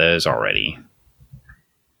all about those already.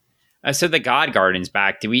 So the God Garden's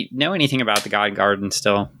back. Do we know anything about the God Garden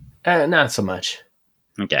still? Not so much.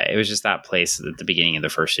 Okay, it was just that place at the beginning of the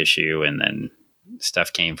first issue, and then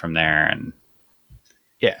stuff came from there. And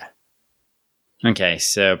yeah. Okay,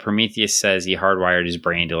 so Prometheus says he hardwired his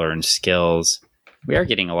brain to learn skills. We are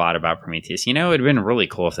getting a lot about Prometheus. It would have been really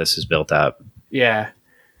cool if this was built up. Yeah.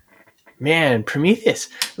 Man, Prometheus,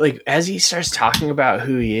 like as he starts talking about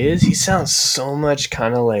who he is, he sounds so much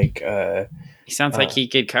kind of like He sounds like he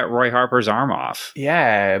could cut Roy Harper's arm off.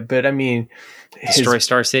 Yeah, but I mean, Destroy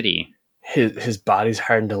Star City. His body's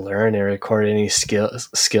hardened to learn and record any skill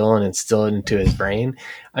and instill it into his brain.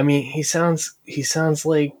 I mean, he sounds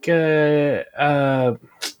like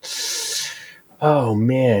oh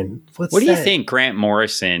man, what do you think Grant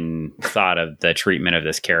Morrison thought of the treatment of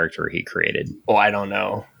this character he created? Oh, I don't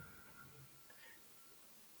know.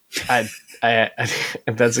 I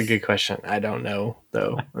that's a good question. I don't know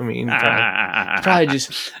though. I mean, probably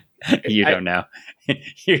just don't know.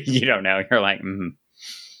 you don't know. You're like,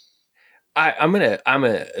 I'm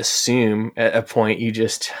gonna assume at a point you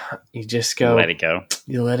just go, let it go.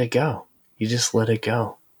 You let it go. You just let it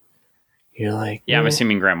go. You're like, yeah. I'm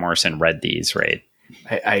assuming Grant Morrison read these, right?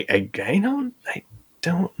 I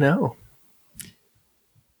don't know.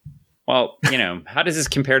 Well, how does this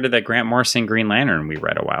compare to the Grant Morrison Green Lantern we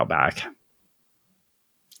read a while back?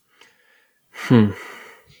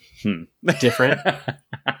 Different.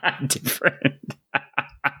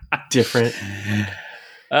 Different.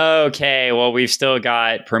 Okay, well, we've still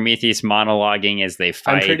got Prometheus monologuing as they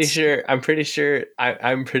fight. I'm pretty sure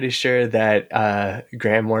that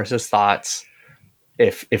Grant Morrison's thoughts,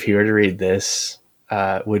 if he were to read this,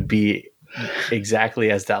 would be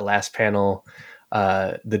exactly as that last panel.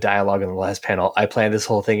 The dialogue in the last panel. I planned this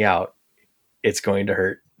whole thing out. It's going to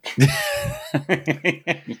hurt.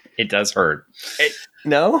 It does hurt.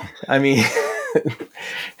 No, I mean,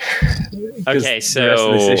 okay.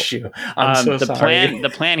 So this issue, I'm so sorry. The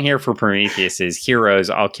plan here for Prometheus is heroes.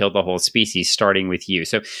 I'll kill the whole species, starting with you.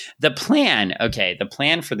 So the plan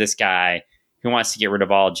for this guy who wants to get rid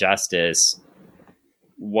of all justice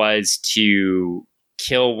was to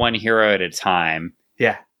kill one hero at a time.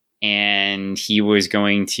 Yeah. And he was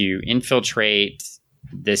going to infiltrate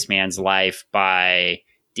this man's life by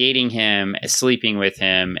dating him, sleeping with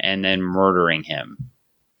him, and then murdering him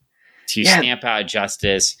to stamp out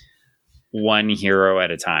justice one hero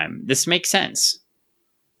at a time. This makes sense.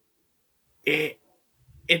 It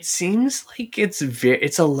seems like it's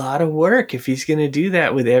a lot of work if he's going to do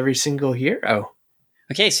that with every single hero.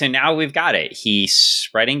 Okay, so now we've got it. He's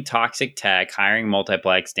spreading toxic tech, hiring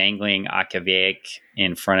Multiplex, dangling Akavik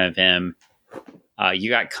in front of him. You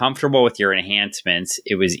got comfortable with your enhancements.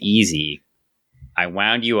 It was easy. I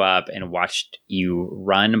wound you up and watched you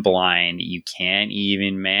run blind. You can't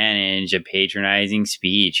even manage a patronizing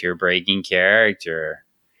speech. You're breaking character.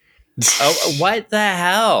 Oh, what the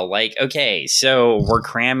hell? Like, okay, so we're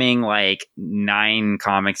cramming like 9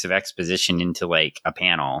 comics of exposition into like a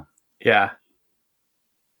panel. Yeah.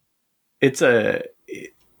 I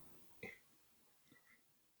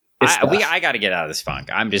got to get out of this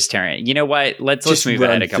funk. I'm just tearing. You know what? Let's just move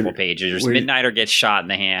ahead a couple pages. Midnighter gets shot in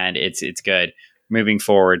the hand. It's good. Moving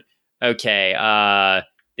forward. Okay.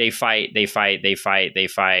 They fight.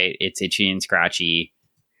 It's itchy and scratchy.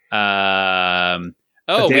 We got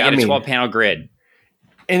a 12-panel grid.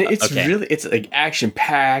 And it's like action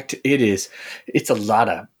packed. It's a lot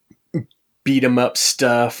of beat 'em up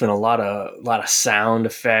stuff and a lot of sound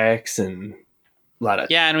effects and a lot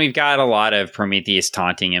of and we've got a lot of Prometheus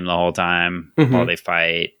taunting him the whole time while they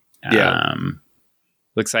fight.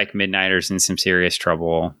 Looks like Midnighter's in some serious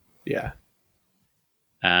trouble. Yeah.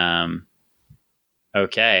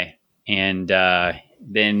 Okay, and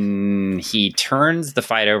then he turns the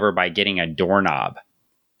fight over by getting a doorknob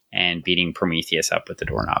and beating Prometheus up with the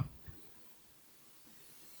doorknob.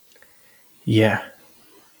 Yeah.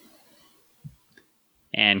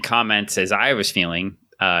 And comments, as I was feeling,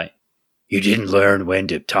 you didn't learn when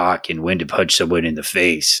to talk and when to punch someone in the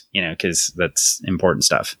face, because that's important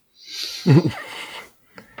stuff.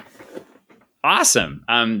 Awesome.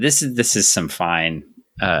 This is some fine.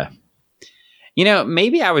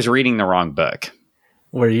 Maybe I was reading the wrong book.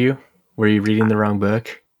 Were you reading the wrong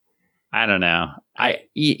book? I don't know. I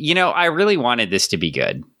really wanted this to be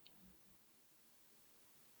good,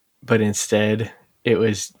 but instead it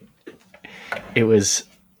was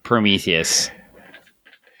Prometheus.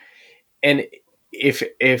 And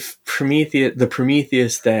if Prometheus, the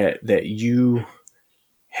Prometheus that you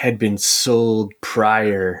had been sold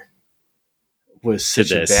prior was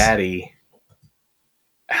such a baddie,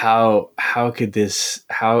 how could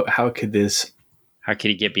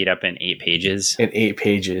he get beat up in 8 pages? In 8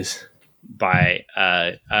 pages by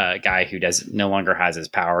a guy who no longer has his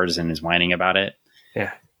powers and is whining about it.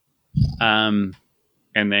 Yeah. And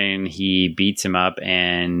then he beats him up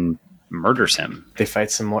and murders him. They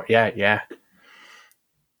fight some more. Yeah.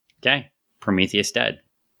 Okay. Prometheus dead.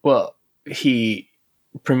 Well, he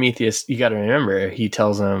Prometheus, you got to remember, he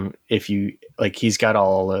tells him if you like, he's got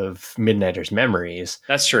all of Midnighter's memories.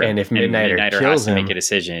 That's true. And if Midnighter kills has to him, make a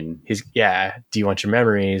decision. do you want your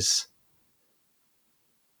memories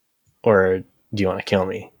or do you want to kill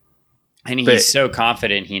me? And he's so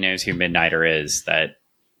confident he knows who Midnighter is that.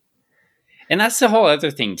 And that's the whole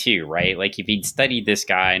other thing too, right? Like if he'd studied this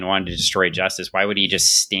guy and wanted to destroy justice, why would he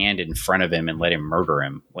just stand in front of him and let him murder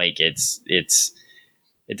him? Like it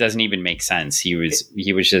doesn't even make sense. He was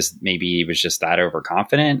just that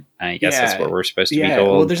overconfident. I guess that's what we're supposed to be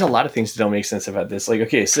told. Well, there's a lot of things that don't make sense about this. Like,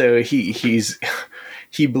 okay, so he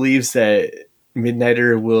believes that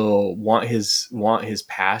Midnighter will want his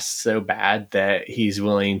past so bad that he's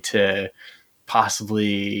willing to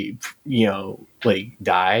possibly, like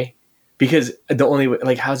die. Because the only way,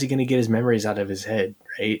 like, how's he going to get his memories out of his head,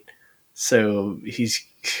 right? So he's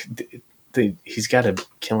got to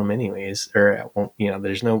kill him anyways, or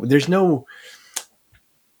there's no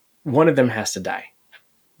one of them has to die.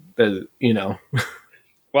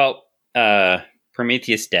 Well,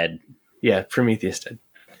 Prometheus dead. Yeah, Prometheus dead,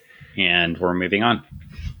 and we're moving on.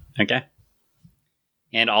 Okay.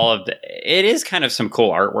 And it is kind of some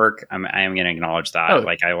cool artwork. I am going to acknowledge that.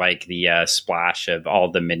 I like the splash of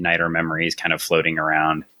all the Midnighter memories kind of floating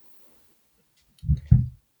around.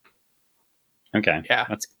 Okay.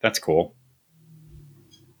 Yeah. That's cool.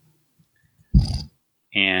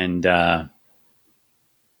 And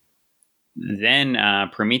then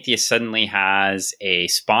Prometheus suddenly has a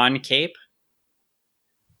spawn cape.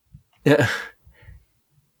 Yeah.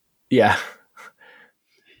 Yeah.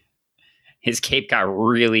 His cape got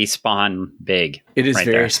really spawn big. It is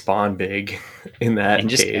very spawn big in that and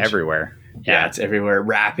just cage. Everywhere. Yeah, it's everywhere,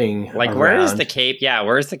 wrapping. Like, where is the cape? Yeah,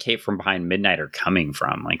 where is the cape from behind Midnighter coming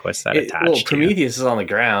from? Like, what's that attached to? Well, Prometheus is on the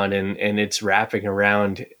ground, and it's wrapping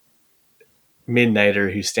around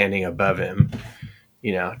Midnighter, who's standing above him,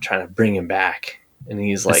 trying to bring him back. And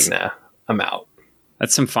he's like, nah, I'm out.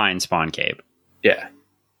 That's some fine spawn cape. Yeah.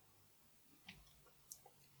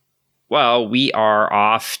 Well, we are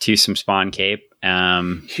off to some spawn cape.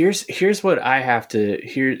 Here's what I have to.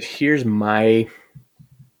 Here's my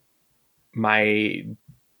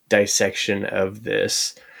dissection of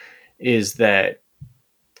this is that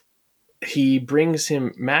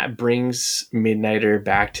Matt brings Midnighter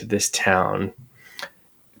back to this town,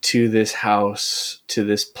 to this house, to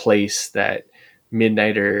this place that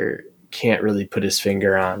Midnighter can't really put his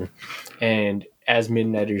finger on. And as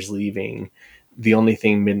Midnighter's leaving, the only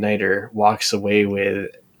thing Midnighter walks away with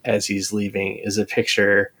as he's leaving is a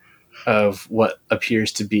picture of what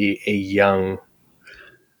appears to be a young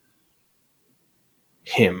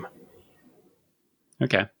him.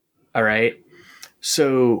 Okay. All right.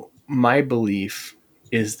 So my belief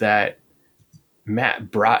is that Matt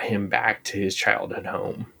brought him back to his childhood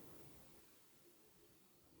home.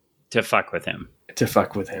 To fuck with him.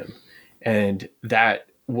 And that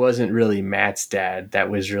wasn't really Matt's dad. That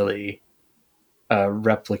was really a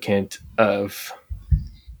replicant of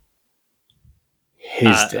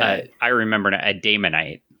his dad. I remember a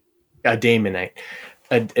Daemonite.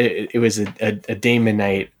 It was a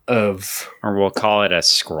Daemonite of, or we'll call it a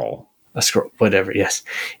scroll. A scroll, whatever. Yes,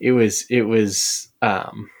 it was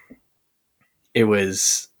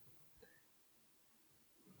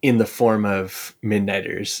in the form of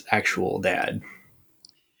Midnighter's actual dad.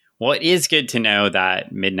 Well, it is good to know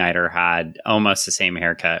that Midnighter had almost the same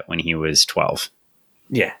haircut when he was 12.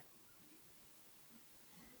 Yeah.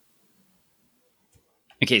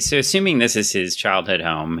 Okay, so assuming this is his childhood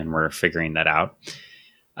home and we're figuring that out,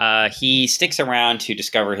 he sticks around to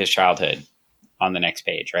discover his childhood on the next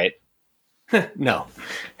page, right? No.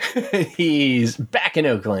 He's back in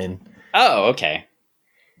Oakland. Oh, okay.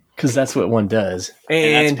 Because that's what one does.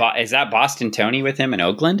 And is that Boston Tony with him in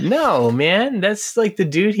Oakland? No, man. That's like the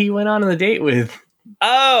dude he went on the date with.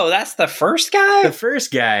 Oh, that's the first guy? The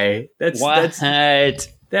first guy. That's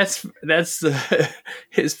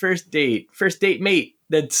his first date. First date mate.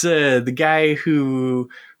 That's the guy who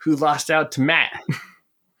lost out to Matt.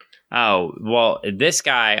 Oh, well, this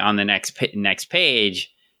guy on the next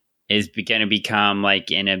page is going to become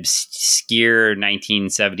like an obscure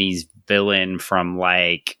 1970s villain from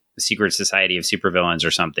like Secret Society of Supervillains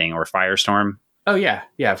or something, or Firestorm. Oh yeah,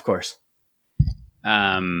 of course.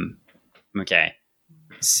 Okay,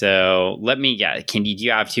 so let me guess. Do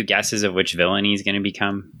you have two guesses of which villain he's going to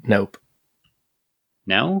become? Nope.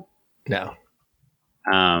 No.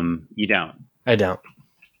 You don't. I don't.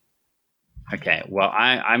 Okay. Well,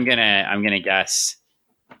 I'm gonna guess.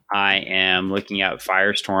 I am looking at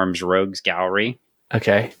Firestorm's Rogues Gallery.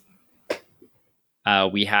 Okay.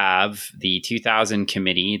 We have the 2000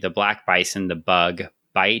 Committee, the Black Bison, the Bug,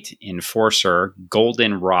 Bite, Enforcer,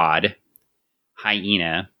 Goldenrod,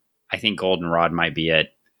 Hyena. I think Goldenrod might be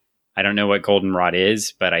it. I don't know what Goldenrod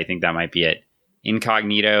is, but I think that might be it.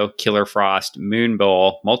 Incognito, Killer Frost,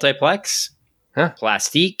 Moonbowl, Multiplex,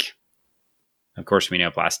 Plastique. Of course, we know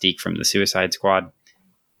Plastique from the Suicide Squad.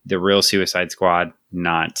 The real Suicide Squad,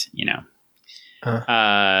 not,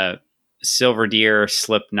 Silver Deer,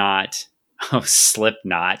 Slipknot. Oh,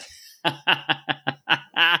 Slipknot.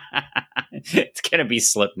 It's going to be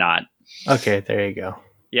Slipknot. Okay, there you go.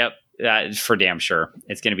 Yep, for damn sure.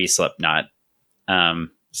 It's going to be Slipknot.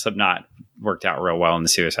 Slipknot worked out real well in the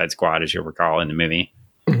Suicide Squad, as you'll recall in the movie.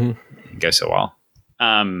 Mm-hmm. It didn't go so well.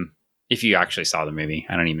 If you actually saw the movie,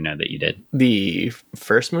 I don't even know that you did. The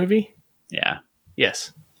first movie? Yeah.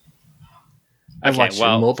 Yes. I've watched it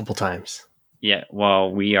multiple times. Yeah.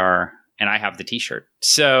 Well, we are, and I have the T-shirt,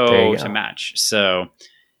 so to match. So,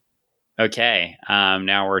 okay.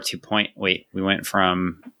 Now we're to Point. Wait, we went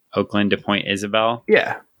from Oakland to Point Isabel.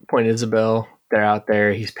 Yeah, Point Isabel. They're out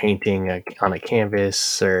there. He's painting on a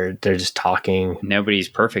canvas, or they're just talking. Nobody's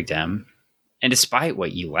perfect, Em. And despite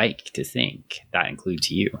what you like to think, that includes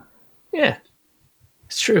you. Yeah,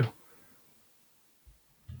 it's true.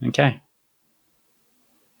 Okay.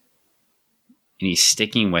 And he's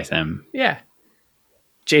sticking with him. Yeah.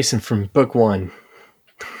 Jason from book 1.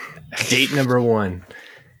 Date number 1.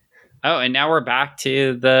 Oh, and now we're back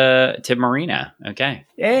to Marina. Okay.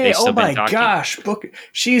 Hey, oh my gosh.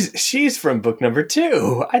 She's from book number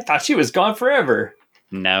 2. I thought she was gone forever.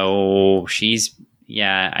 No,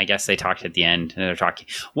 I guess they talked at the end. They're talking.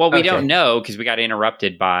 Well, we don't know because we got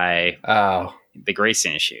interrupted by the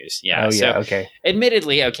Grayson issues. Yeah. Okay.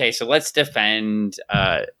 Admittedly, okay. So let's defend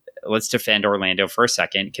Orlando for a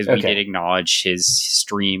second because we did acknowledge his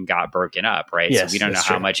stream got broken up, right? Yes, so we don't know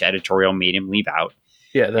how much editorial made him leave out.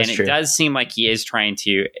 Yeah, that's true. And it does seem like he is trying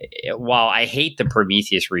to. While I hate the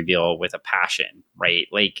Prometheus reveal with a passion, right?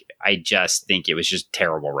 Like I just think it was just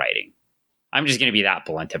terrible writing. I'm just going to be that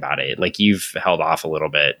blunt about it. Like you've held off a little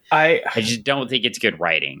bit. I just don't think it's good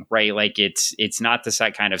writing, right? Like it's not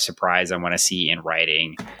the kind of surprise I want to see in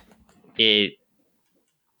writing. It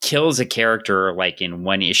kills a character like in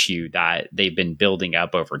one issue that they've been building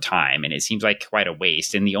up over time. And it seems like quite a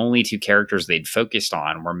waste. And the only 2 characters they'd focused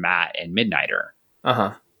on were Matt and Midnighter.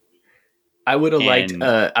 Uh-huh. I would have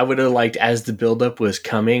liked as the buildup was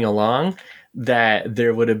coming along that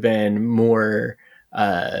there would have been more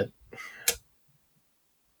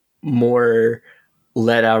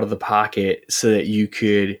let out of the pocket so that you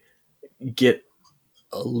could get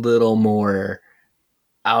a little more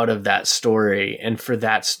out of that story, and for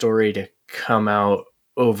that story to come out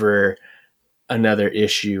over another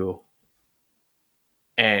issue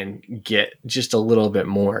and get just a little bit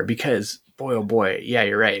more, because boy, oh boy, yeah,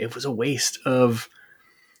 you're right. It was a waste of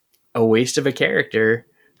a character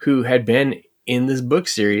who had been in this book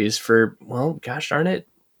series for, well, gosh darn it.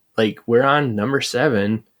 Like we're on number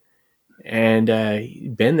 7 and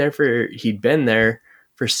he'd been there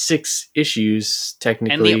for 6 issues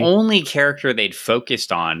technically. And the only character they'd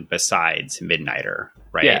focused on besides Midnighter,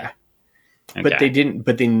 right? Yeah. Okay. But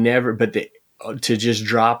to just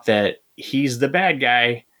drop that he's the bad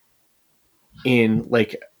guy in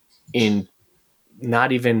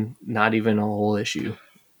not even a whole issue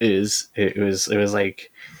it was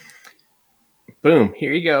like, boom,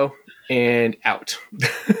 here you go, and out.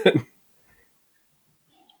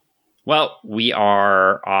 Well, we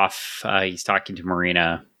are off. He's talking to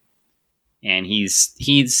Marina, and he's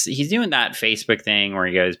doing that Facebook thing where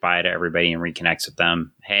he goes by to everybody and reconnects with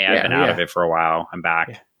them. Hey, I've been out of it for a while. I'm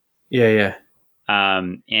back. Yeah.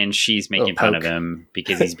 And she's making fun of him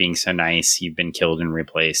because he's being so nice. You've been killed and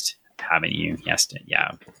replaced, haven't you? Yes,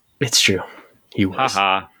 yeah. It's true. He was.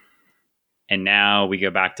 Haha. And now we go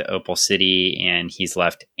back to Opal City, and he's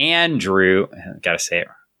left Andrew. Gotta say it,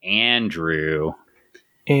 Andrew,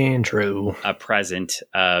 a present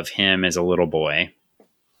of him as a little boy.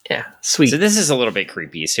 Yeah, sweet. So this is a little bit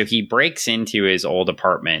creepy. So he breaks into his old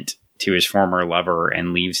apartment to his former lover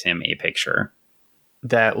and leaves him a picture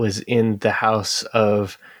that was in the house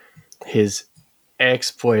of his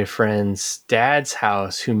ex-boyfriend's dad's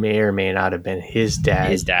house, who may or may not have been his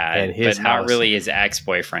dad, and his but house. Not really his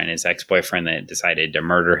ex-boyfriend that decided to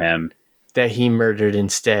murder him, that he murdered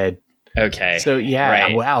instead. Okay, so yeah,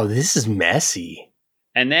 right. Wow, this is messy.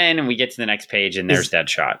 And then we get to the next page, and there's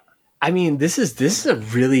Deadshot. I mean, this is a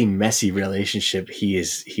really messy relationship he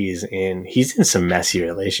is in. He's in some messy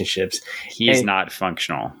relationships. He is not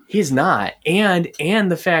functional. He's not. And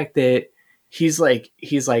the fact that he's like,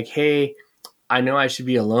 hey, I know I should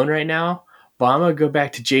be alone right now, but I'm going to go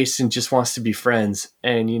back to Jason just wants to be friends.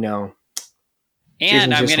 And, And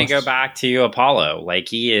Jason I'm just going to wants- go back to Apollo. Like,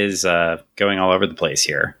 he is going all over the place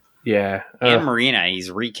here. Yeah. And Marina,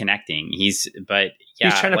 he's reconnecting. He's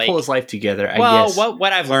trying to pull his life together, I well, guess.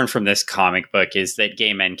 what I've learned from this comic book is that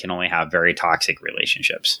gay men can only have very toxic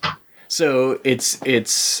relationships. So it's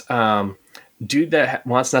dude that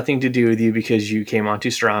wants nothing to do with you because you came on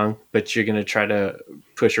too strong, but you're gonna try to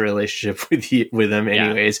push a relationship with him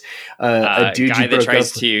anyways. A dude guy you that broke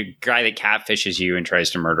tries up, guy that catfishes you and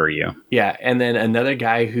tries to murder you. yeah, and then another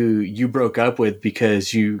guy who you broke up with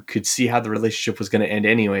because you could see how the relationship was going to end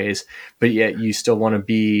anyways, but yet you still want to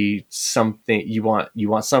be something. You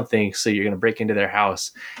want something, so you're going to break into their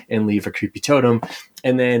house and leave a creepy totem,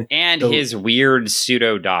 and then his weird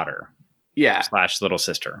pseudo daughter, yeah, / little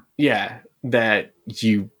sister, yeah, that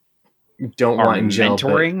you don't Are want in jail.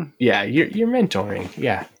 mentoring? But yeah, you're mentoring.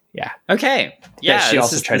 Yeah. Okay. Yeah. That she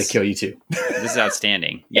also tried to kill you too. This is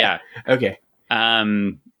outstanding. Yeah. Okay. Yeah.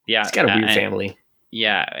 It's got a weird family.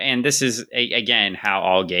 Yeah. And this is again how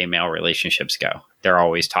all gay male relationships go. They're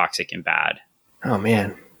always toxic and bad. Oh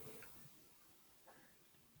man.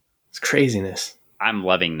 It's craziness. I'm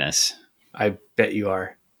loving this. I bet you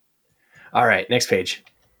are. All right, next page.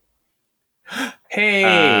 Hey,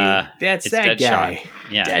 that's it's that guy.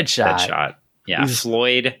 Deadshot. Yeah. Deadshot. Yeah.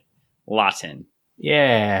 Floyd Lawton.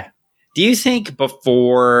 Yeah. Do you think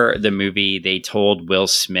before the movie they told Will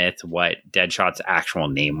Smith what Deadshot's actual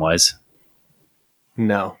name was?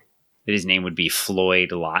 No. That his name would be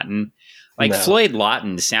Floyd Lawton? Like, No. Floyd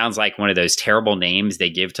Lawton sounds like one of those terrible names they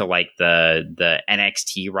give to like the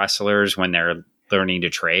NXT wrestlers when they're learning to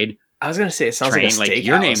trade. I was gonna say it sounds Train. like a steakhouse.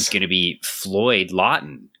 Your name's going to be Floyd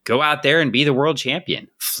Lawton. Go out there and be the world champion,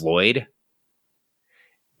 Floyd.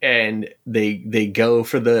 And they go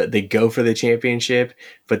for the championship,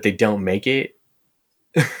 but they don't make it,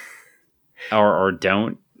 or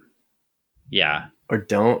don't. Yeah. or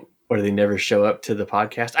they never show up to the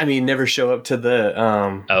podcast. I mean, never show up to the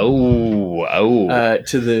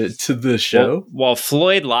to the show. Well,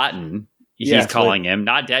 Floyd Lawton, he's calling him,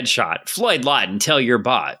 not Deadshot. Floyd Lawton, tell your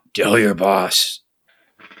boss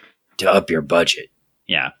to up your budget.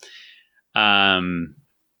 Yeah. And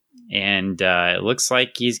it looks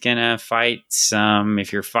like he's gonna fight some.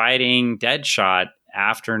 If you're fighting Deadshot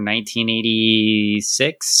after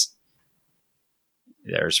 1986,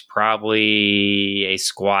 there's probably a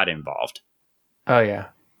squad involved. Oh yeah.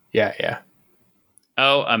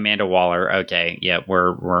 Oh, Amanda Waller. Okay, yeah,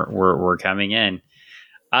 we're coming in.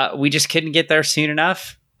 We just couldn't get there soon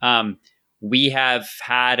enough. We have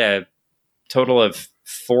had a total of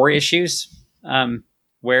 4 issues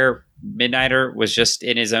where Midnighter was just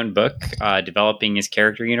in his own book, developing his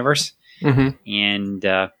character universe. Mm-hmm. And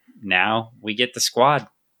now we get the squad.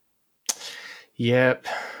 Yep.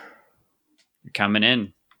 Coming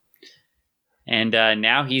in. And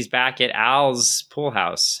now he's back at Al's pool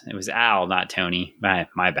house. It was Al, not Tony. My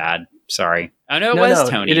bad. Sorry. Oh, no, it was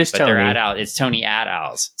Tony. It is but Tony. They're at Al. It's Tony at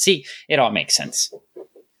Al's. See, it all makes sense.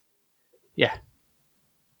 Yeah.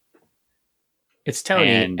 It's Tony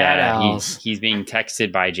And at Al's. he's being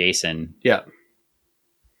texted by Jason. Yeah.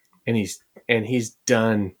 And he's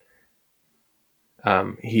done.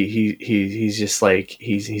 He's just like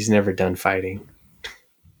he's never done fighting.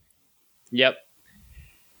 Yep.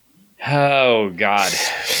 Oh God.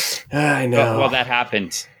 I know. Well, that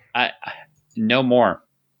happened. No more.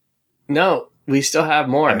 No, we still have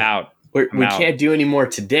more. I'm out. We out. can't do any more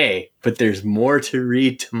today, but there's more to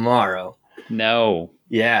read tomorrow. No.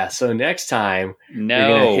 Yeah, so next time we're No.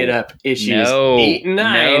 gonna hit up issues 8 and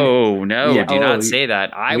 9. No. Yeah, Do not say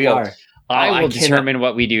that. I will I determine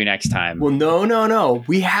what we do next time. Well, no.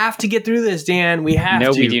 We have to get through this, Dan. We have to.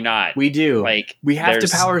 No, we do not. We do. Like, we have to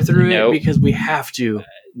there's- power through nope. it because we have to.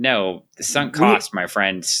 No, the sunk cost, my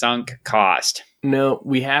friend. Sunk cost. No,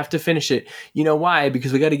 we have to finish it. You know why?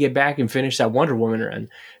 Because we got to get back and finish that Wonder Woman run.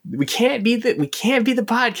 We can't be the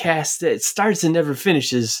podcast that starts and never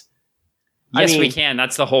finishes. Yes, we can.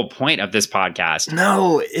 That's the whole point of this podcast.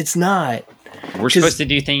 No, it's not. We're supposed to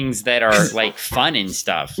do things that are like fun and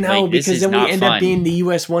stuff. No, like, this because is then we not end fun. up being the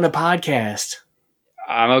US One a podcast.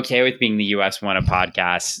 I'm okay with being the US One a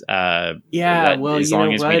podcast. Yeah, well, as you long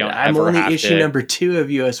know as what? we don't I'm ever only have issue to, number 2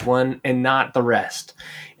 of US One and not the rest.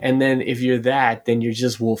 And then if you're that, then you're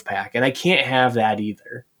just Wolfpack. And I can't have that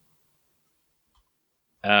either.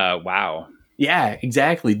 Wow. Yeah,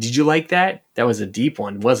 exactly. Did you like that? That was a deep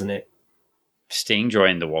one, wasn't it? Sting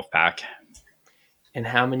joined the Wolfpack. And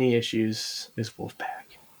how many issues is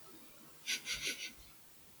Wolfpack?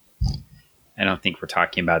 I don't think we're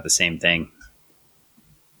talking about the same thing.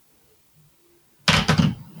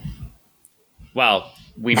 Well,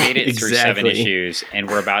 we made it through 7 Exactly. issues, and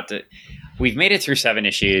we're about to. we've made it through 7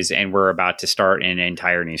 issues, and we're about to start an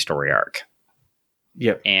entire new story arc.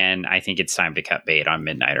 Yep. And I think it's time to cut bait on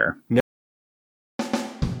Midnighter.